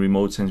say in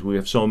remote sense we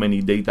have so many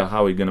data,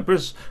 how are we going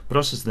to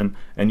process them?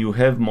 And you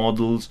have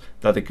models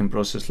that they can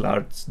process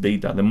large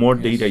data. The more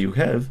data you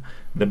have,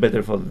 the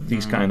better for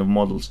these kind of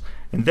models.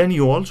 And then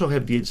you also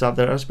have this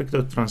other aspect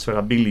of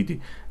transferability.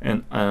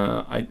 And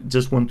I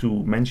just want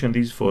to mention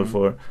this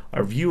for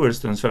our viewers.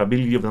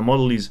 Transferability of the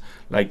model is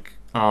like,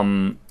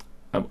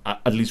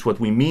 at least what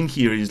we mean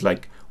here is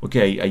like,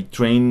 okay, I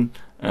train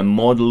a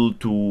model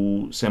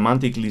to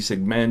semantically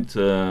segment,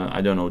 I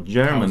don't know,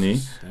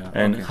 Germany,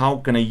 how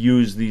can I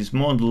use this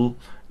model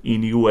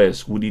in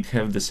US? Would it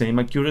have the same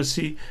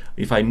accuracy?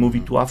 If I move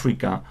it to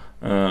Africa,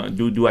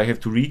 do I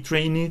have to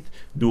retrain it?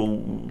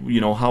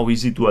 How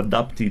easy to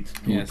adapt it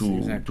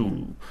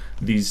to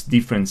these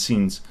different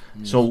scenes?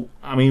 So,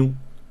 I mean,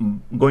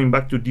 going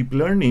back to deep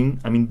learning,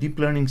 deep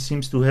learning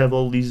seems to have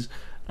all these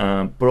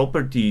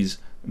properties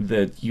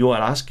that you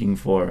are asking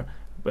for,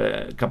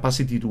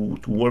 capacity to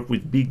work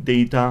with big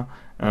data,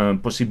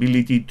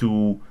 possibility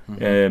to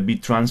be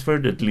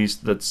transferred. At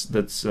least that's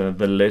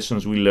the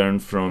lessons we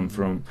learned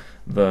from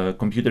the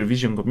computer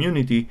vision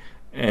community.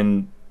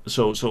 And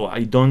so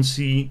I don't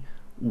see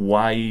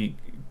why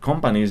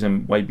companies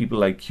and why people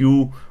like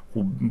you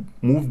who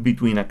move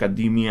between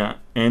academia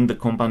and the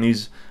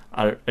companies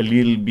are a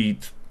little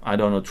bit, I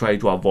don't know, try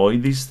to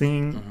avoid this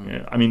thing.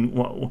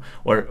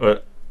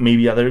 Or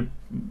maybe other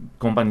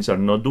companies are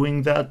not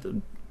doing that.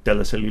 Tell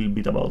us a little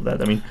bit about that.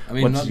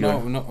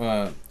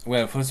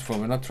 Well, first of all,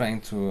 we're not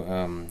trying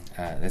to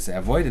let's say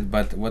avoid it,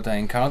 but what I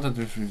encountered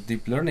with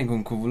deep learning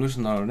and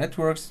convolutional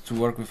networks, to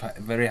work with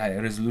very high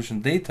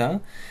resolution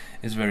data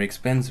is very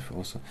expensive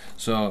also.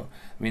 So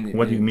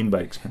what do you mean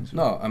by expensive?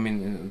 No,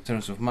 in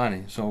terms of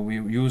money. So we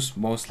use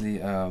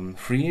mostly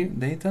free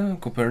data,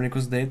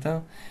 Copernicus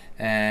data,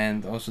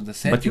 and also the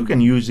setting. But you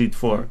can use it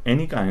for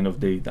any kind of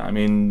data.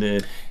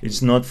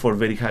 It's not for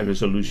very high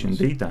resolution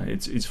data.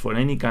 It's for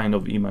any kind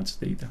of image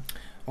data.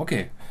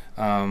 Okay.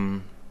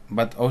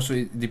 But also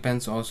it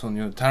depends also on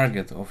your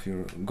target of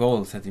your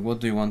goal setting. What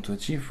do you want to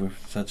achieve with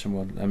such a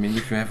model?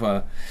 If you have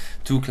a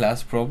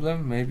two-class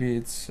problem, maybe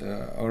it's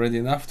already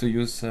enough to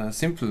use a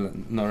simple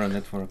neural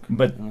network.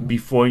 But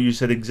before you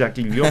said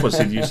exactly the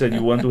opposite. You said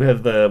you want to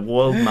have the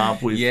world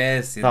map with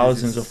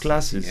thousands of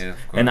classes. Yeah, of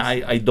and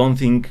I don't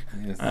think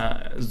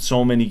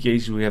so many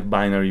cases we have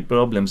binary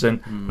problems.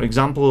 And for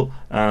example,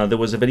 there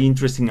was a very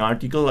interesting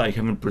article. I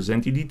haven't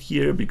presented it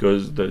here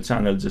because the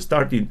channel just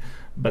started.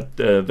 But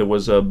there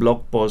was a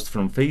blog post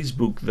from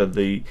Facebook that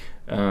they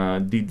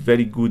did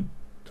very good,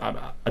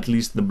 at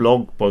least the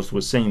blog post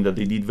was saying that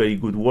they did very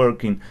good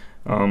work in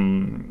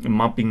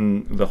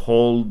mapping the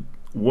whole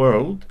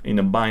world in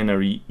a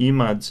binary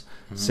image,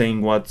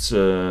 saying what's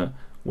a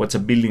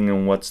building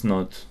and what's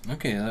not.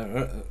 Okay,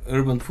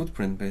 urban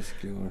footprint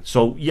basically.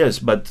 So yes,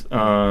 but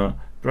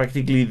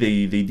practically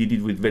they did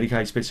it with very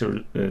high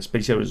spatial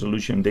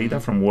resolution data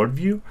from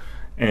WorldView.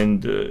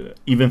 And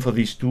even for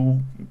this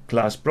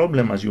two-class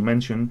problem, as you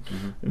mentioned,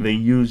 they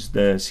used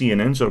the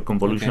CNNs or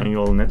convolutional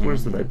neural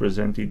networks that I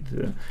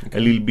presented a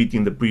little bit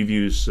in the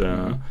previous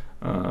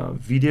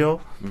video.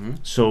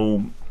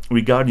 So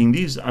regarding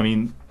this,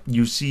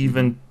 you see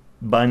even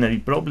binary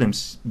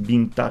problems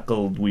being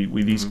tackled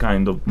with these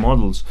kind of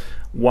models.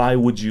 Why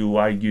would you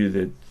argue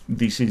that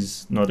this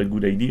is not a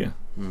good idea?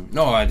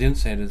 No, I didn't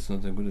say that's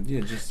not a good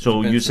idea. Just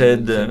So you depends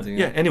on said, something,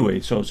 yeah.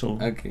 Anyway, so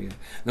Okay.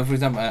 Now, for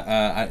example,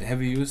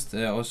 have you used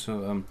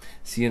also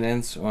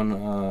CNNs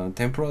on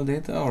temporal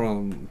data or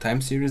on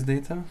time series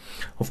data?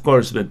 of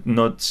course, but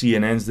not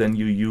CNNs. Then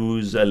you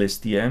use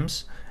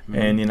LSTMs,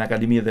 and in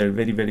academia there are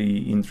very very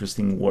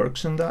interesting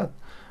works on that.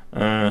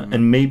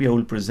 And maybe I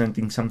will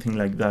presenting something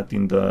like that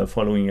in the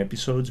following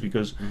episodes,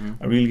 because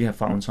I really have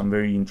found some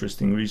very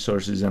interesting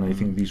resources, and I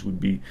think this would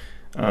be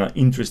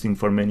interesting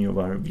for many of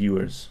our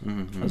viewers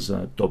as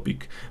a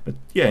topic. But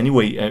yeah,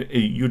 anyway,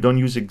 you don't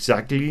use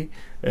exactly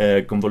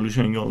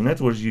convolutional neural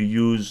networks. You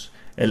use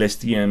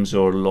LSTMs,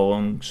 or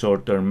long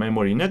short-term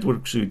memory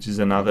networks, which is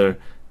another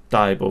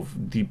type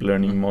of deep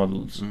learning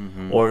models.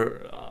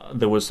 Or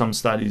there were some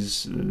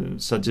studies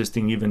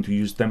suggesting even to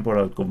use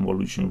temporal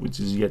convolution, which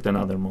is yet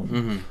another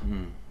model.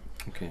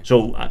 Okay.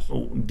 So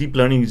deep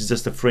learning is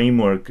just a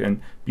framework,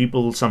 and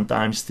people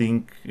sometimes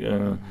think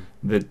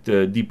that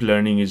deep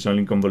learning is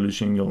only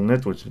convolutional neural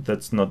networks, but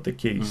that's not the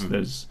case.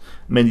 There's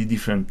many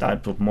different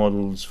types of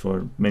models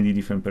for many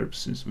different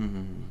purposes.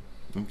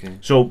 Okay.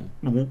 So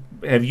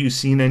have you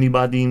seen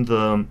anybody in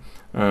the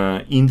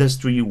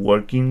industry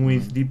working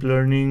with deep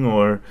learning,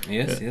 or?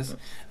 Yes.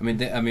 I mean,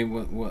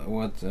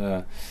 what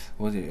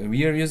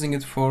we are using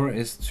it for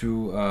is to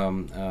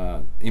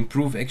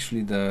improve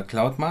actually the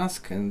cloud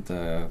mask and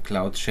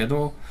cloud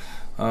shadow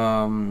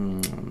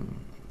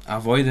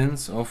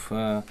avoidance of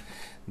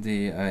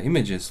the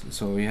images.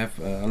 So we have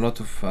a lot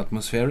of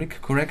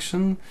atmospheric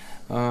correction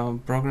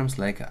programs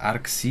like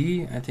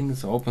ArcC. I think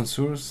it's open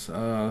source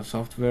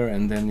software,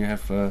 and then you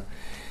have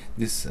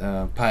this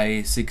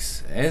Pi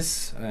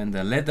 6S and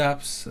the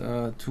LEDAPS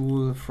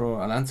tool for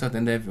Landsat,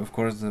 and they have of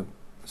course the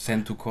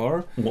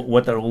Send2Core.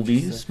 What are all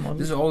these models?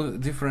 These are all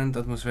different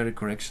atmospheric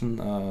correction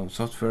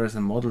softwares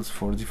and models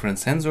for different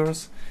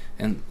sensors,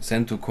 and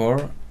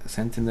Send2Core,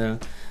 Sentinel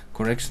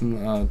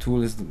correction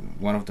tool is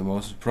one of the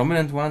most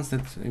prominent ones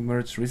that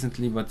emerged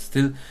recently, but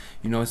still,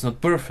 it's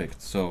not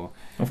perfect. So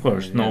of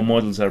course, no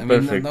models are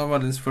perfect. No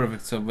model is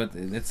perfect. So, but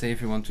let's say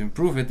if you want to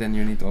improve it, then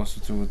you need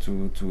also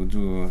to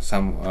do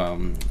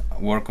some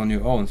work on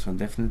your own. So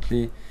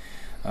definitely,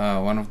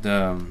 one of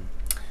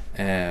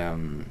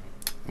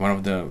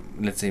the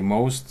let's say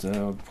most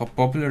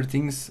popular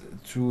things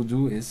to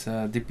do is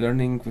deep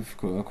learning with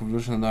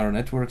convolutional neural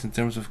networks in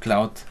terms of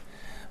cloud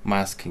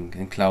masking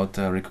and cloud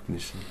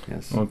recognition.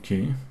 Yes.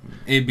 Okay.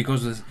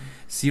 Because the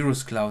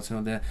cirrus clouds,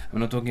 I'm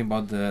not talking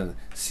about the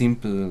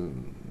simple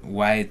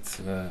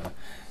white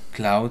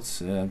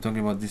clouds. I'm talking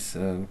about this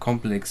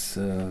complex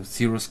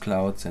cirrus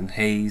clouds and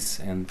haze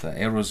and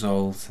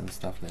aerosols and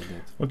stuff like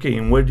that. Okay,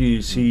 and where do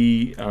you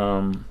see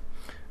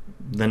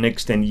the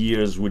next 10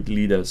 years would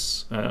lead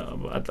us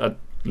at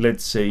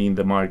let's say in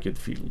the market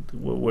field?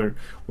 Where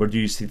do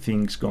you see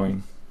things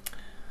going?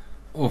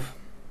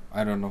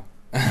 I don't know.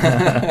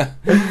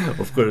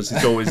 Of course,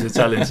 it's always a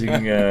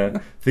challenging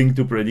thing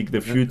to predict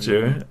the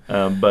future,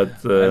 but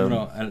I don't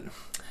know.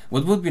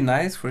 What would be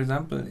nice, for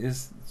example,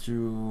 is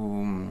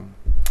to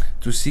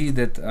see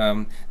that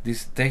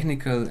this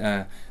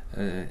technical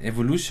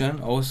evolution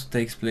also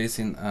takes place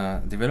in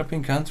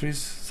developing countries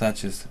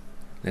such as,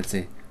 let's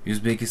say,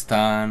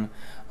 Uzbekistan,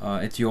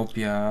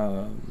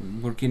 Ethiopia,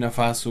 Burkina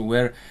Faso,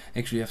 where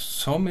actually you have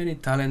so many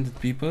talented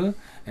people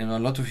and a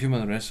lot of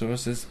human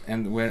resources,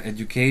 and where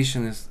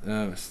education is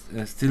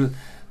still,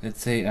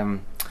 let's say,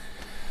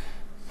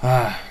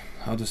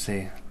 how to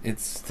say,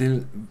 it's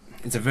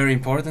a very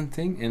important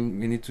thing, and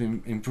we need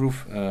to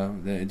improve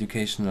the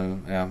educational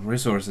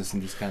resources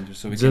in this country,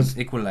 so we can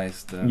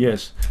equalize the...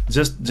 Yes,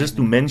 just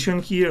to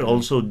mention here,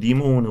 also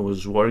Dimo, when he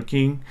was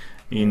working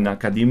in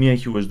academia,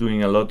 he was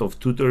doing a lot of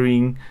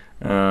tutoring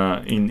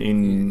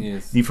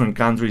in different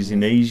countries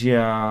in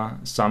Asia,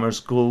 summer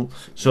school.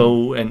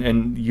 So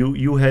and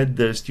you had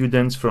the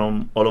students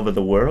from all over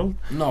the world?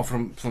 No,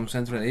 from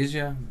Central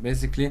Asia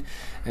basically.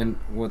 And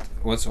what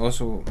was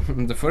also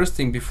the first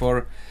thing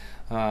before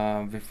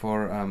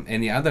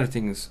any other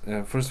things,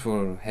 first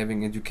for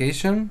having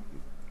education,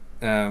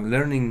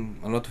 learning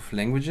a lot of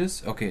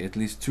languages. Okay, at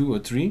least 2 or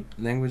 3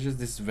 languages.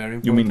 This is very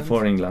important. You mean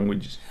foreign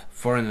languages?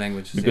 Foreign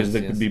languages, because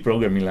there could be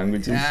programming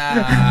languages.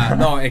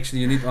 No,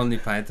 actually, you need only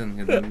Python.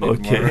 You don't need more.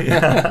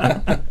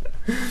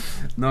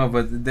 No,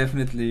 but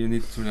definitely you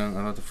need to learn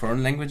a lot of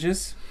foreign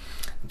languages,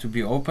 to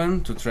be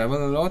open, to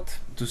travel a lot,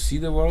 to see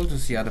the world, to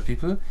see other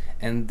people,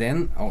 and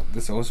then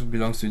this also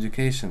belongs to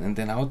education. And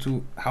then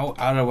how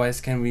otherwise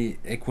can we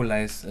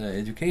equalize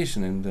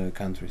education in the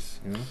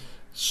countries?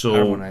 So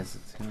harmonize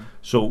it.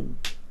 So,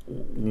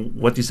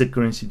 what is the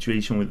current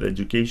situation with the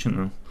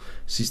educational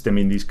system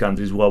in these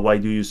countries? Why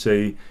do you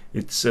say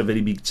it's a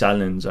very big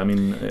challenge? I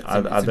mean,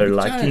 are they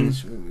lacking?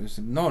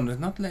 No,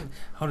 not like,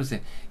 how to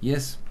say?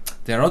 Yes,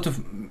 there are a lot of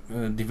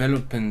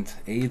development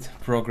aid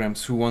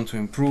programs who want to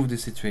improve the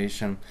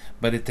situation,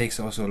 but it takes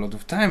also a lot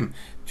of time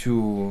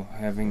to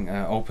having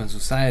open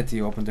society,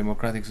 open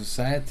democratic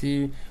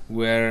society,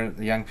 where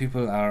the young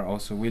people are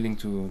also willing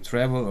to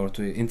travel or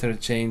to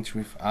interchange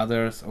with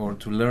others or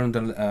to learn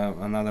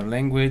another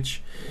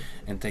language.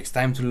 And takes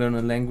time to learn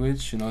a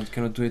language, you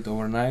cannot do it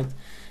overnight.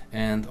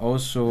 and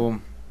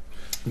also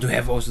to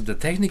have also the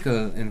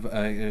technical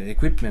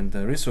equipment,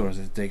 the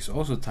resources. It takes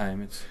also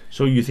time.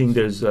 So you think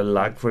there's a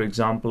lack, for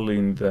example,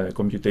 in the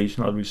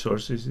computational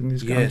resources in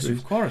these yes, countries?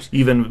 of course.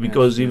 Even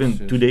because yes.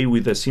 today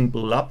with a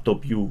simple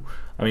laptop, you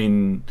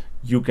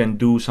can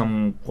do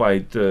some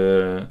quite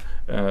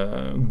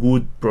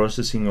good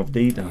processing of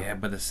data. Yeah,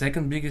 but the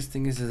second biggest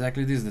thing is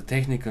exactly this: the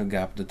technical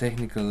gap, the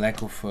technical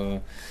lack of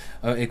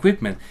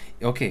equipment.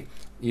 Okay,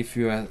 if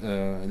you are,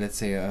 let's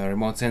say, a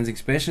remote sensing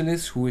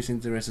specialist who is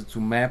interested to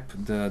map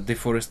the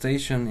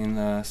deforestation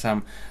in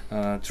some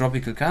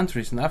tropical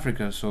countries in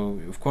Africa, so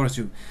of course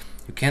you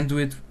can do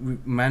it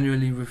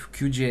manually with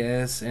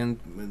QGIS and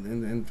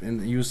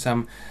use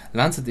some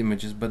Landsat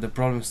images, but the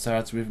problem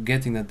starts with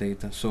getting the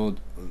data. So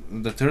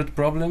the third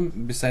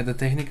problem, beside the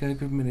technical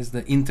equipment, is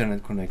the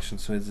internet connection.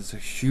 So it's a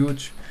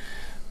huge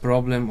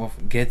problem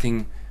of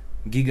getting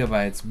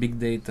gigabytes, big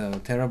data,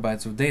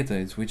 terabytes of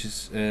data, which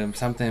is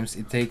sometimes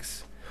it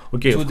takes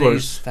Okay, 2 of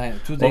days course.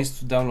 2 days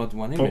to download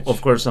one image. Of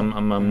course,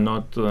 I'm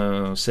not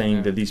saying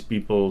Yeah. that these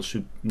people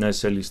should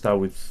necessarily start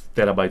with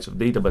terabytes of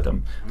data, but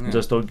I'm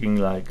just talking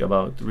like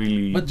about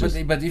really.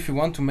 But if you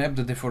want to map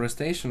the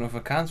deforestation of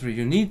a country,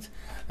 you need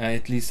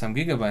at least some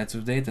gigabytes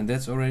of data, and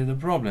that's already the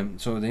problem.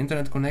 So the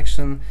internet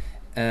connection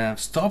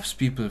stops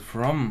people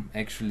from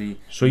actually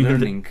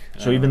learning.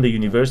 Even the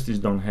universities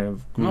don't have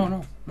good.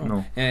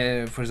 No.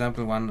 For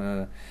example, I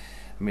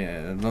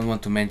don't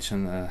want to mention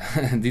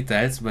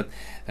details, but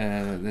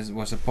there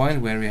was a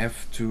point where we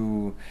have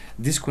to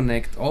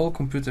disconnect all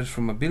computers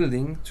from a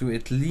building to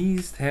at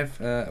least have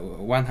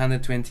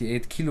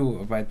 128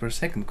 kilobyte per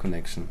second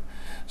connection.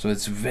 So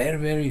it's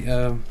very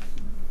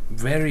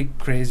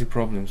crazy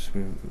problems.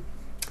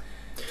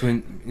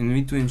 We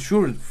need to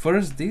ensure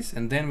first this,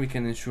 and then we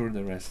can ensure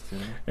the rest.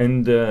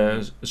 And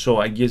so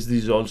I guess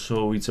this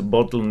also it's a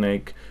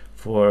bottleneck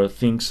for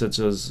things such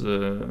as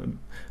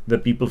the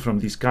people from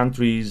these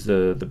countries,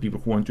 the people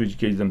who want to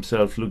educate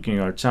themselves, looking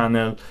at our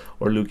channel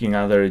or looking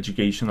at other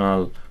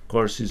educational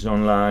courses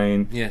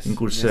online in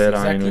Coursera,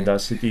 exactly. in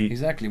Udacity.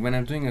 Exactly. When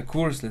I'm doing a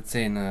course, let's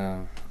say in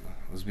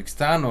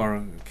Uzbekistan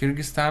or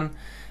Kyrgyzstan,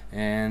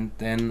 and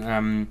then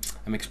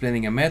I'm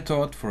explaining a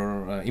method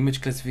for image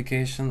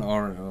classification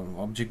or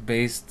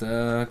object-based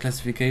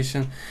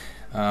classification,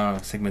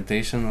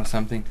 segmentation or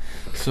something.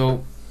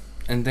 So.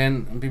 And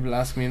then people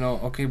ask me,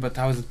 okay, but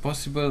how is it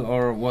possible,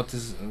 or what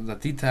is the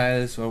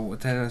details, or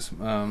tell us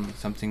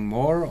something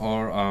more,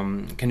 or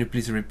can you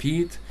please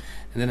repeat?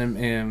 And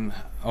then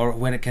or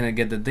when can I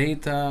get the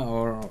data,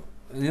 or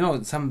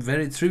some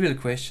very trivial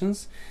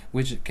questions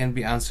which can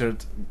be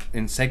answered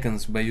in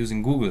seconds by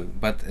using Google.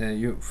 But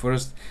you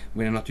first,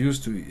 when you're not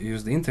used to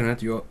use the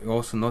internet, you're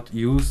also not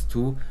used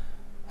to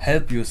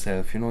help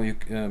yourself,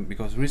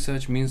 because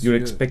research means you're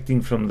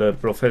expecting from the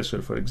professor,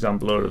 for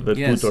example, or the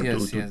tutor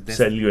to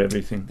sell you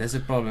everything. That's a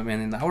problem.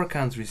 And in our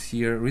countries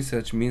here,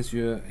 research means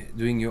you're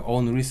doing your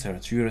own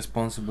research. You're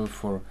responsible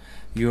for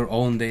your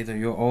own data,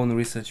 your own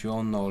research, your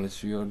own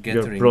knowledge. You're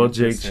gathering your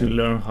projects. You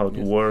learn how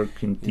to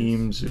work in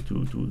teams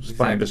to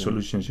find the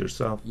solutions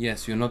yourself.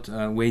 Yes, you're not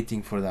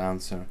waiting for the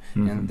answer,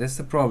 and that's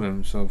the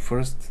problem. So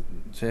first,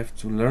 you have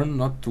to learn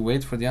not to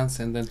wait for the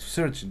answer and then to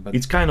search it. But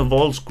it's kind of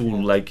old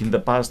school. Like in the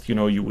past,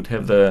 you would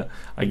have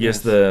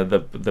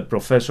the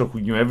professor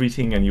who knew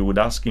everything, and you would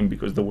ask him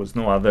because there was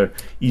no other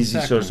easy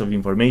source of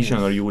information,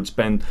 or you would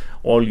spend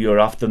all your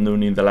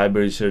afternoon in the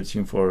library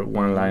searching for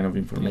one line of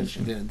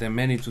information. There are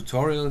many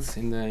tutorials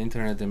in the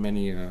internet. There are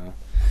many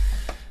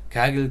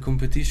Kaggle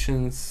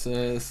competitions.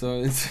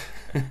 So it's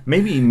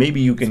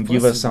maybe you can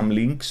give us some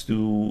links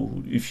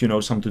to, if you know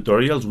some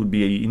tutorials. Would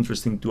be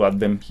interesting to add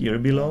them here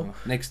below.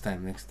 Next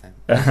time.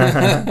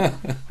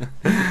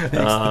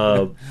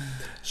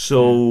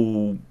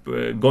 So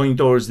going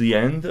towards the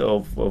end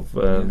of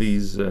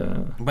these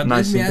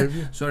nice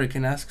interview. Sorry,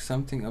 can I ask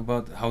something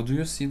about how do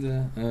you see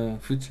the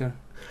future?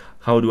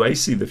 How do I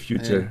see the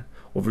future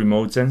of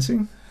remote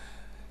sensing?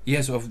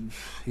 Yes.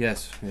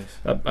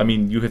 I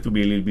mean, you have to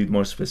be a little bit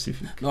more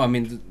specific. No, I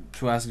mean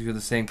to ask you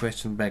the same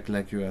question back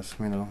like you asked.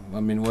 I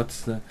mean,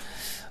 what's the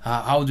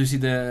how do you see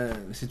the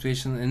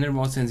situation in the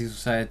remote sensing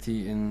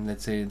society in,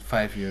 let's say,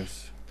 5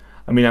 years?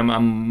 I mean,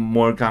 I'm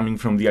more coming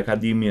from the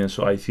academia,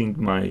 so I think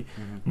my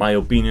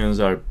opinions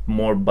are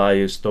more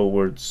biased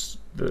towards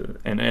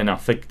and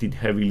affected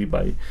heavily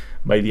by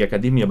the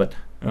academia. But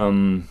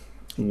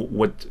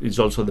what is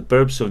also the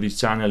purpose of this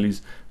channel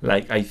is,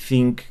 like, I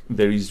think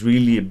there is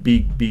really a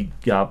big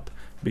gap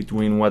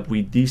between what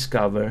we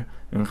discover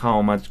and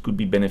how much could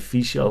be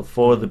beneficial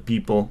for the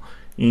people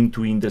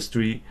into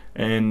industry,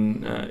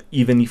 and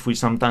even if we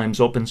sometimes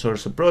open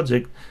source a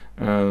project,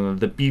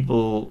 the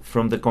people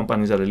from the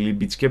companies are a little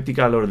bit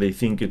skeptical, or they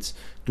think it's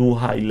too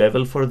high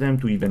level for them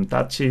to even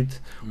touch it,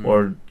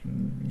 or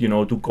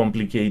too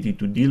complicated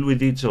to deal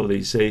with it. So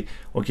they say,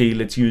 okay,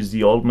 let's use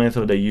the old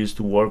method I used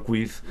to work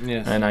with,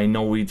 and I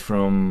know it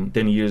from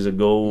 10 years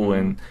ago.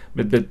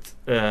 But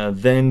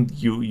then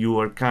you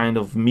are kind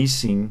of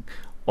missing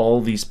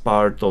all this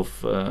part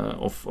of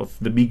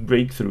the big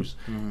breakthroughs.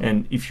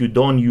 And if you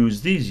don't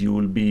use this, you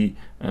will be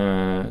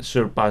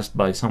surpassed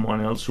by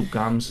someone else who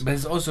comes. But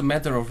it's also a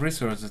matter of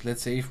resources.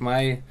 Let's say if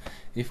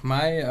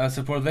my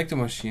support vector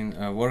machine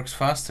works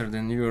faster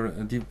than your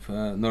deep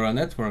neural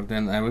network,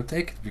 then I will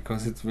take it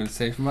because it will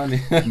save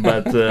money.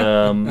 But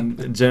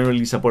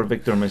generally, support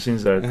vector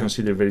machines are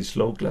considered very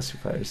slow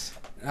classifiers.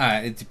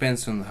 It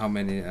depends on how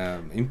many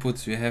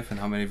inputs you have and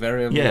how many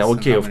variables. Yeah,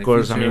 okay, of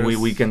course. I mean,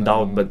 we can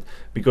doubt, but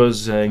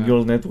because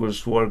neural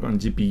networks work on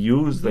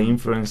GPUs, the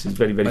inference is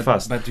very, very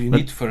fast. But you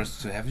need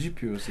first to have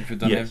GPUs. If you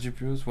don't have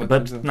GPUs, what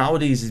but do you do?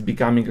 Nowadays it's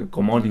becoming a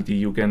commodity.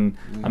 You can,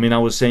 I mean, I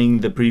was saying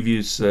in the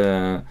previous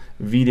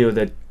video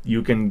that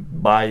you can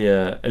buy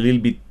a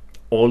little bit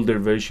older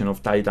version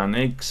of Titan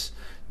X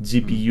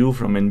GPU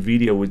from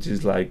NVIDIA, which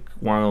is like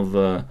one of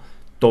the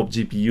top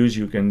GPUs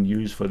you can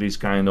use for this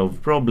kind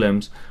of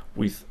problems,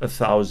 with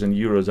 1,000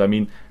 euros. I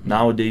mean,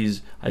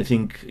 nowadays I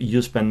think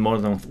you spend more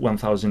than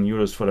 1,000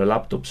 euros for a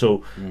laptop.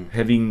 So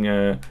having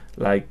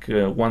like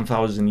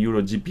 1,000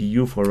 euro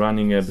GPU for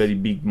running a very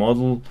big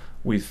model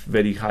with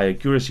very high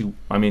accuracy,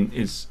 I mean,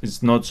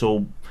 it's not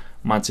so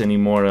much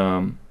anymore.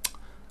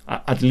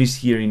 At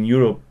least here in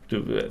Europe,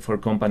 for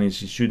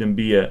companies, it shouldn't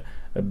be a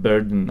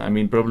burden. I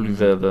mean, probably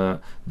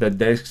the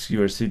desks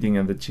you are sitting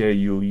and the chair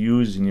you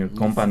use in your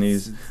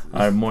companies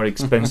are more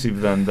expensive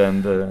than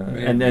the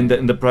and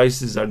the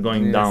prices are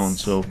going down.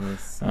 So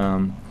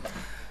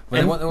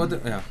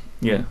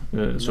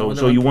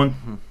so you want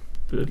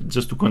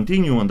just to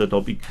continue on the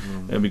topic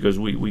because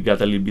we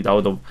got a little bit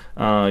out of.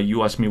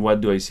 You asked me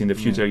what do I see in the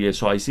future. Yeah,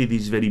 so I see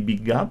this very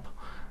big gap.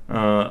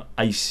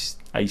 I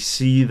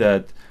see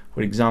that,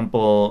 for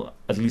example,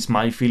 at least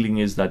my feeling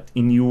is that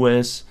in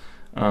US.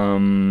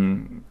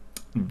 The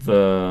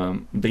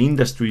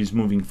industry is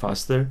moving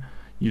faster.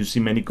 You see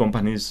many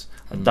companies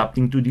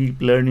adapting to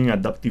deep learning,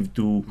 adapting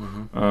to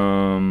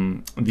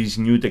these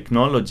new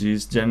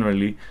technologies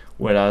generally,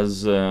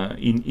 whereas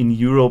in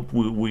Europe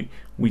we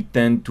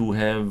tend to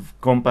have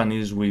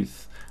companies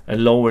with a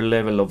lower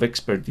level of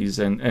expertise,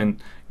 and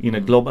in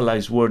a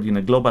globalized world, in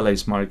a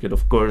globalized market,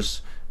 of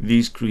course,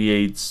 this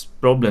creates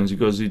problems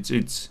because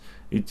it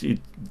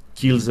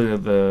kills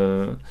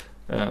the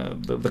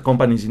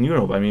companies in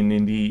Europe. I mean,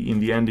 in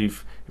the end,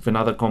 if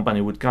another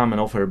company would come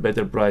and offer a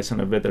better price and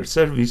a better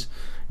service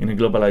in a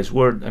globalized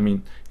world, I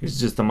mean, it's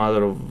just a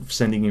matter of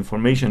sending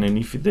information, and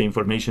if the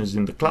information is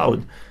in the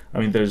cloud, I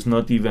mean, there's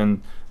not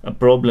even a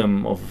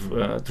problem of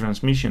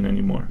transmission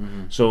anymore.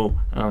 So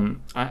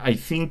I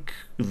think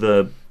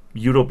the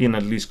European,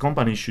 at least,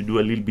 companies should do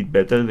a little bit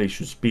better. They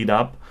should speed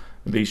up.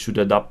 They should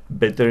adapt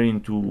better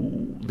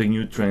into the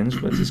new trends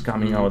that is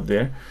coming out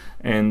there.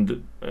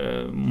 And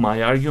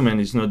my argument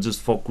is not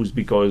just focused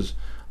because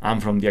I'm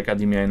from the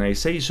academia and I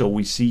say so.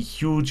 We see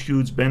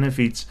huge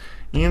benefits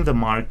in the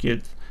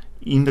market,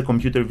 in the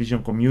computer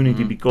vision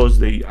community, because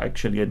they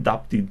actually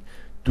adapted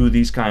to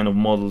these kind of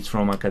models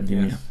from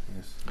academia.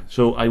 Yes.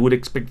 So I would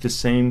expect the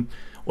same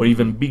or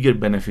even bigger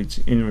benefits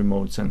in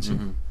remote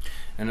sensing.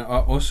 And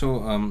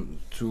also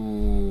to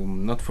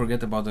not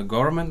forget about the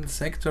government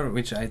sector,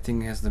 which I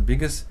think has the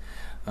biggest,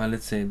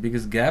 let's say,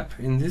 biggest gap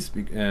in this.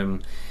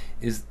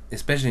 Is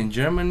especially in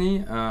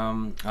Germany,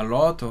 a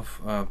lot of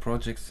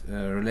projects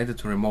related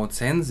to remote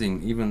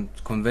sensing, even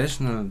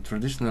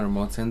traditional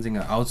remote sensing,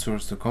 are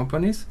outsourced to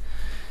companies,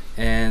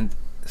 and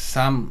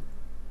some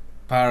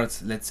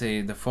parts, let's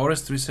say the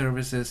forestry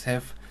services,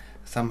 have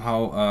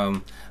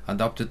somehow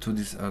adopted to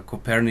this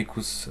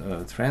Copernicus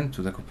trend,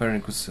 to the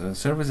Copernicus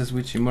services,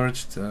 which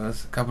emerged a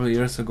couple of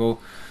years ago.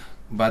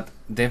 But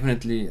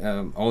definitely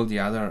all the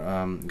other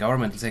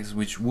governmental sectors,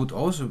 which would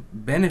also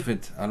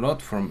benefit a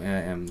lot from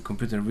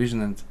computer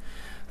vision and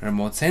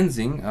remote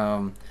sensing,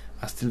 are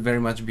still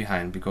very much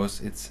behind, because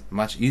it's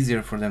much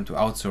easier for them to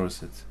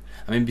outsource it.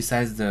 I mean,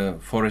 besides the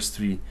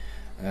forestry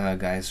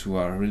guys who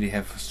really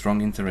have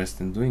strong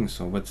interest in doing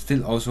so, but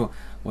still also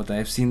what I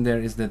have seen there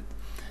is that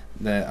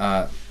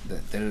there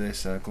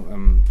is a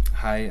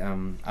high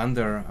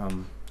under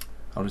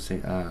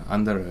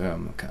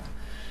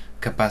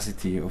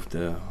capacity of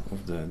the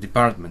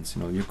departments.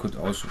 You could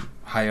also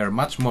hire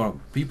much more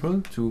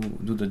people to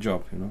do the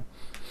job.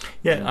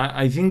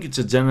 I think it's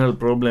a general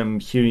problem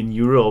here in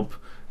Europe.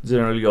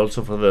 Generally,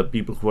 also for the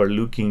people who are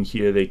looking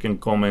here, they can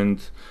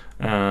comment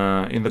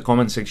in the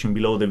comment section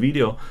below the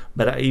video.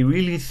 But I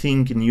really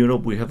think in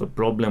Europe we have a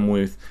problem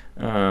with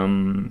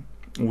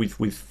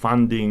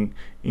funding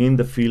in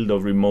the field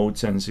of remote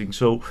sensing.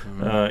 So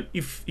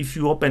if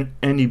you open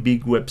any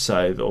big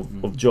website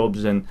of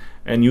jobs and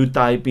you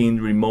type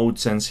in remote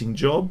sensing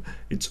job,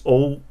 it's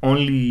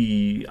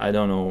only, I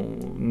don't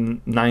know,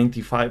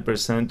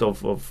 95%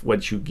 of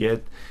what you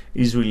get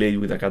is related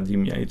with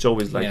academia. It's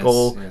always like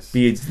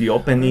PhD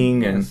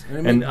opening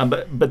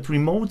but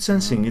remote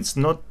sensing, it's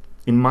not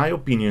in my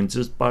opinion,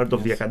 just part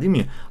of the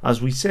academia.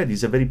 As we said,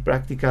 it's a very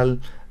practical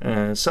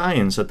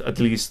science, at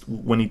least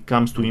when it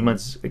comes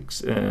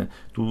to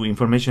to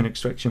information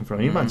extraction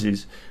from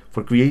images,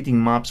 for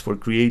creating maps, for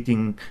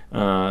creating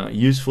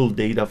useful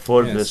data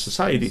for the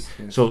society.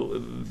 So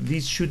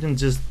this shouldn't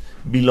just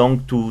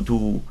belong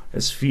to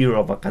a sphere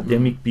of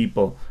academic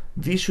people.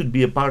 This should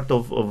be a part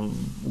of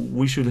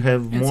we should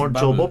have more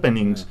job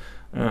openings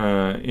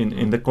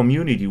in the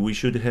community. We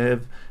should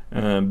have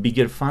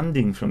bigger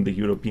funding from the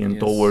European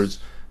towards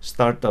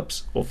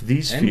startups of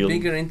this field.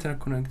 And bigger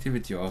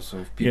interconnectivity also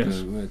of people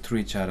through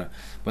each other.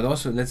 But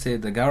also, let's say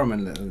the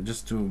government,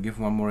 just to give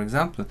one more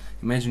example,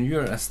 imagine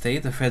you're a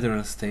state, a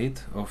federal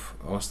state of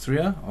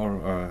Austria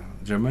or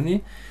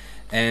Germany,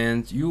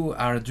 and you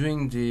are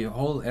doing the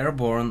whole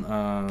airborne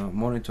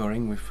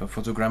monitoring with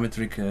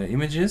photogrammetric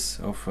images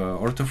of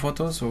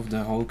orthophotos of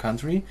the whole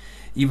country,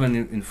 even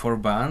in 4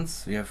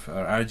 bands. You have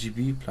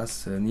RGB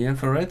plus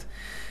near-infrared,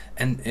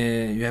 and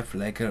you have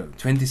like a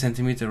 20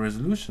 centimeter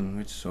resolution,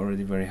 which is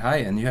already very high,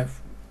 and you have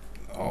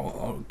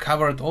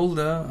covered all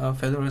the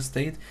federal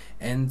state,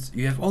 and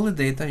you have all the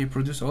data, you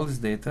produce all this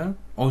data,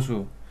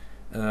 also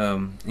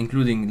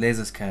including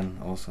laser scan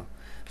also.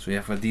 So you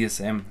have a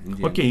DSM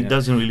in the it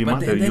doesn't really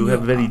matter. You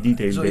have very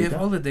detailed so data. you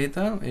have all the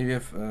data, you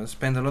have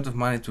spent a lot of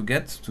money to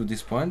get to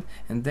this point,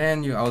 and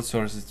then you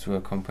outsource it to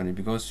a company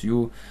because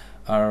you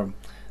are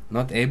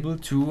not able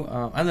to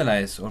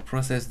analyze or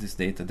process this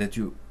data that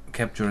you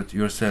captured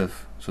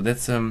yourself. So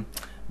that's a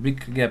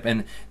big gap.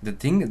 And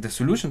the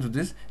solution to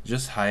this,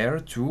 just hire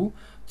 2,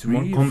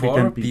 3,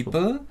 4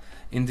 people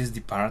in this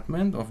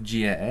department of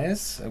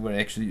GIS, where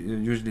actually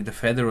usually the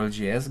federal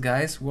GIS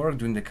guys work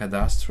doing the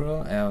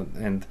cadastral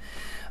and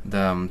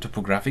the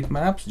topographic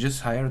maps.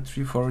 Just hire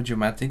 3, 4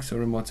 geomatics or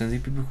remote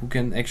sensing people who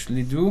can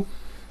actually do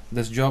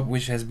this job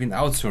which has been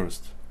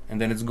outsourced, and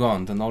then it's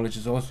gone. The knowledge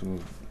is also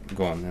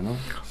gone, you know.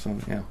 So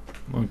yeah.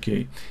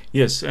 Okay.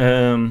 Yes.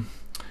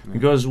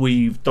 Because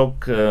we've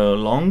talked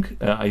long,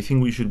 I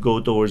think we should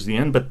go towards the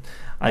end. But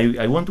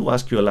I want to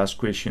ask you a last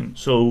question.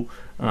 So,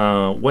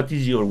 what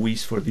is your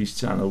wish for this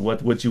channel?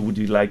 What would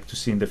you like to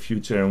see in the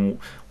future, and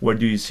where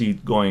do you see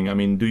it going? I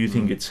mean, do you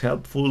think it's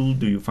helpful?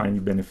 Do you find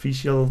it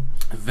beneficial?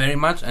 Very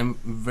much. I'm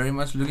very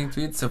much looking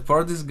to it.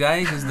 Support this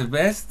guy. He's the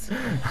best.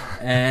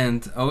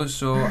 And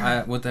also,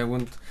 what I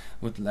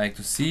would like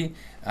to see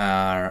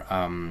are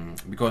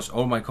because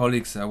all my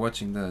colleagues are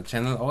watching the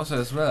channel also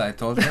as well, I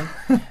told them.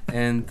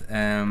 And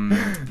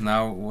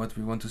now what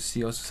we want to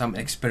see also some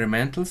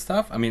experimental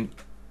stuff. I mean,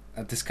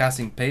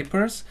 discussing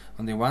papers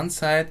on the one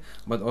side,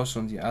 but also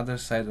on the other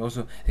side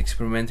also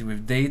experimenting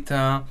with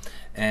data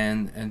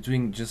and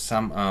doing just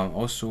some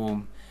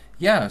also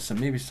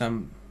maybe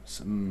some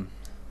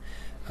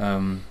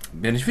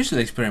beneficial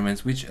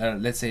experiments which are,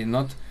 let's say,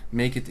 not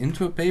make it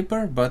into a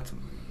paper, but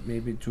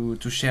maybe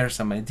to share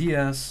some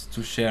ideas,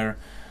 to share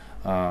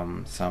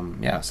some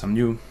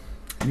new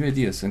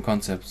ideas and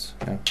concepts.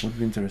 Would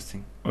be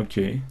interesting.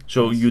 Okay,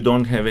 so you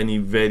don't have any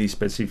very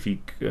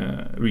specific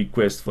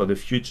request for the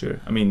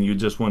future. I mean, you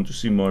just want to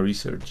see more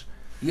research.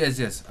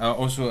 Yes.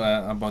 Also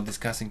about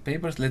discussing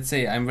papers. Let's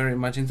say I'm very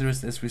much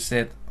interested, as we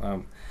said,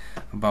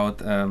 about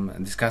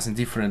discussing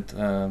different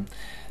how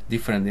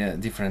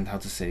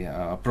to say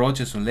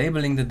approaches on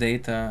labeling the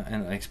data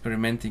and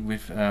experimenting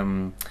with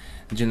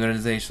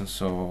generalization.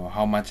 So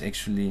how much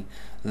actually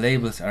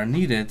labels are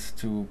needed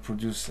to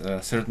produce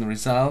a certain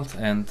result,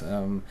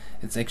 and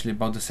it's actually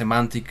about the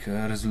semantic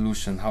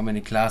resolution. How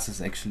many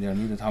classes actually are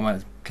needed? How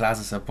many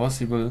classes are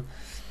possible?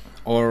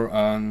 Or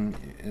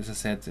as I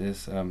said,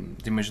 is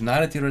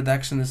dimensionality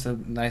reduction is a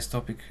nice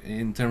topic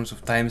in terms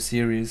of time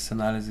series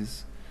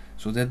analysis.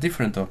 So they're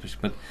different topics,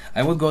 but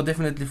I would go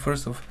definitely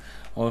first of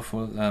all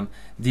for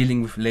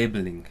dealing with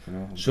labeling. You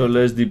know. So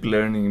less deep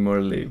learning,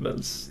 more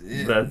labels.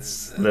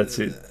 That's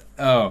it.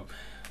 Oh,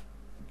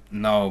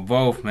 no,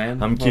 both,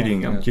 man. I'm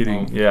kidding.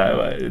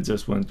 I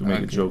just want to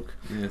make a joke.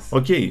 Yes.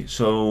 Okay,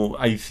 so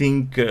I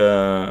think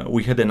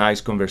we had a nice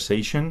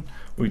conversation.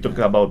 We talked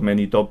about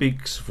many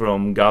topics,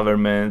 from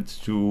government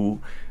to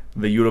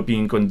the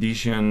European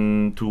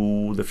condition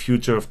to the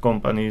future of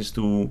companies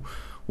to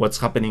what's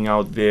happening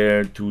out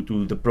there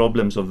to the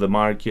problems of the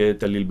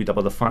market, a little bit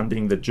about the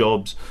funding, the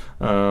jobs.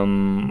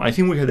 I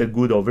think we had a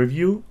good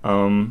overview.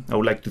 I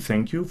would like to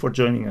thank you for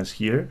joining us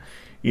here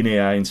in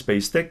AI in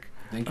Space Tech.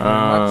 Thank you very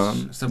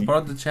much.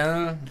 Support the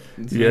channel.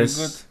 It's very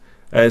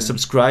good.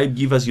 Subscribe,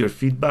 give us your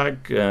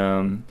feedback,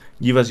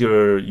 give us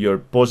your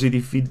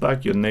positive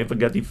feedback, your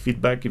negative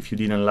feedback if you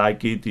didn't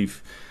like it,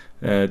 if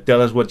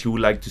tell us what you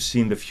would like to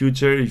see in the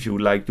future, if you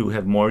would like to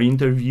have more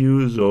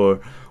interviews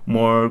or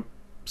more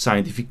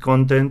scientific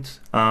content.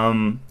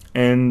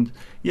 And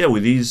yeah,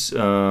 with this,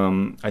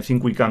 I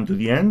think we come to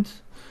the end.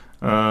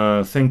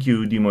 Thank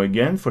you, Dimo,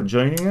 again for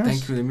joining us.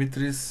 Thank you,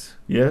 Dimitris.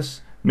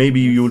 Yes.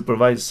 Maybe Yes. you will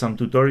provide some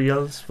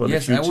tutorials for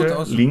Yes, the I would future,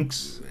 also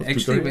links of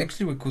tutorials.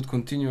 actually we could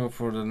continue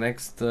for the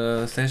next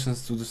sessions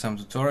to do some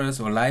tutorials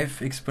or live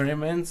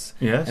experiments,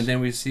 Yes. and then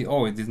we see,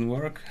 oh, it didn't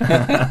work.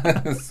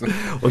 So,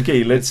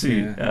 Okay, let's see.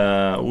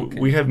 okay.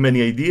 We have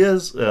many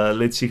ideas.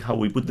 Let's see how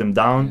we put them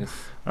down. Yes.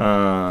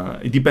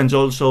 It depends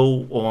also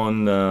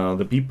on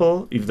the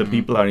people. If the Mhm.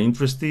 people are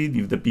interested,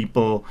 if the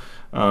people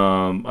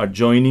are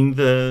joining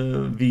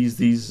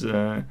these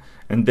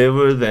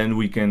endeavor, then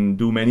we can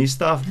do many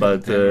stuff.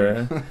 But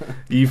Endeavor.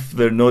 if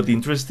they're not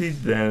interested,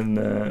 then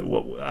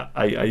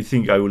I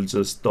think I will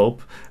just stop.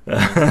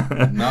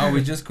 Now we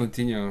just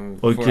continue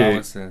for Okay.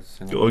 ourselves.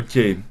 You know?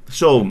 Okay,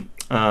 so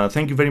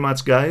thank you very much,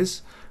 guys,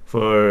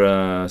 for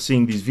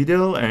seeing this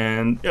video,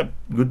 and yeah,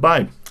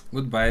 goodbye.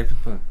 Goodbye,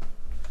 people.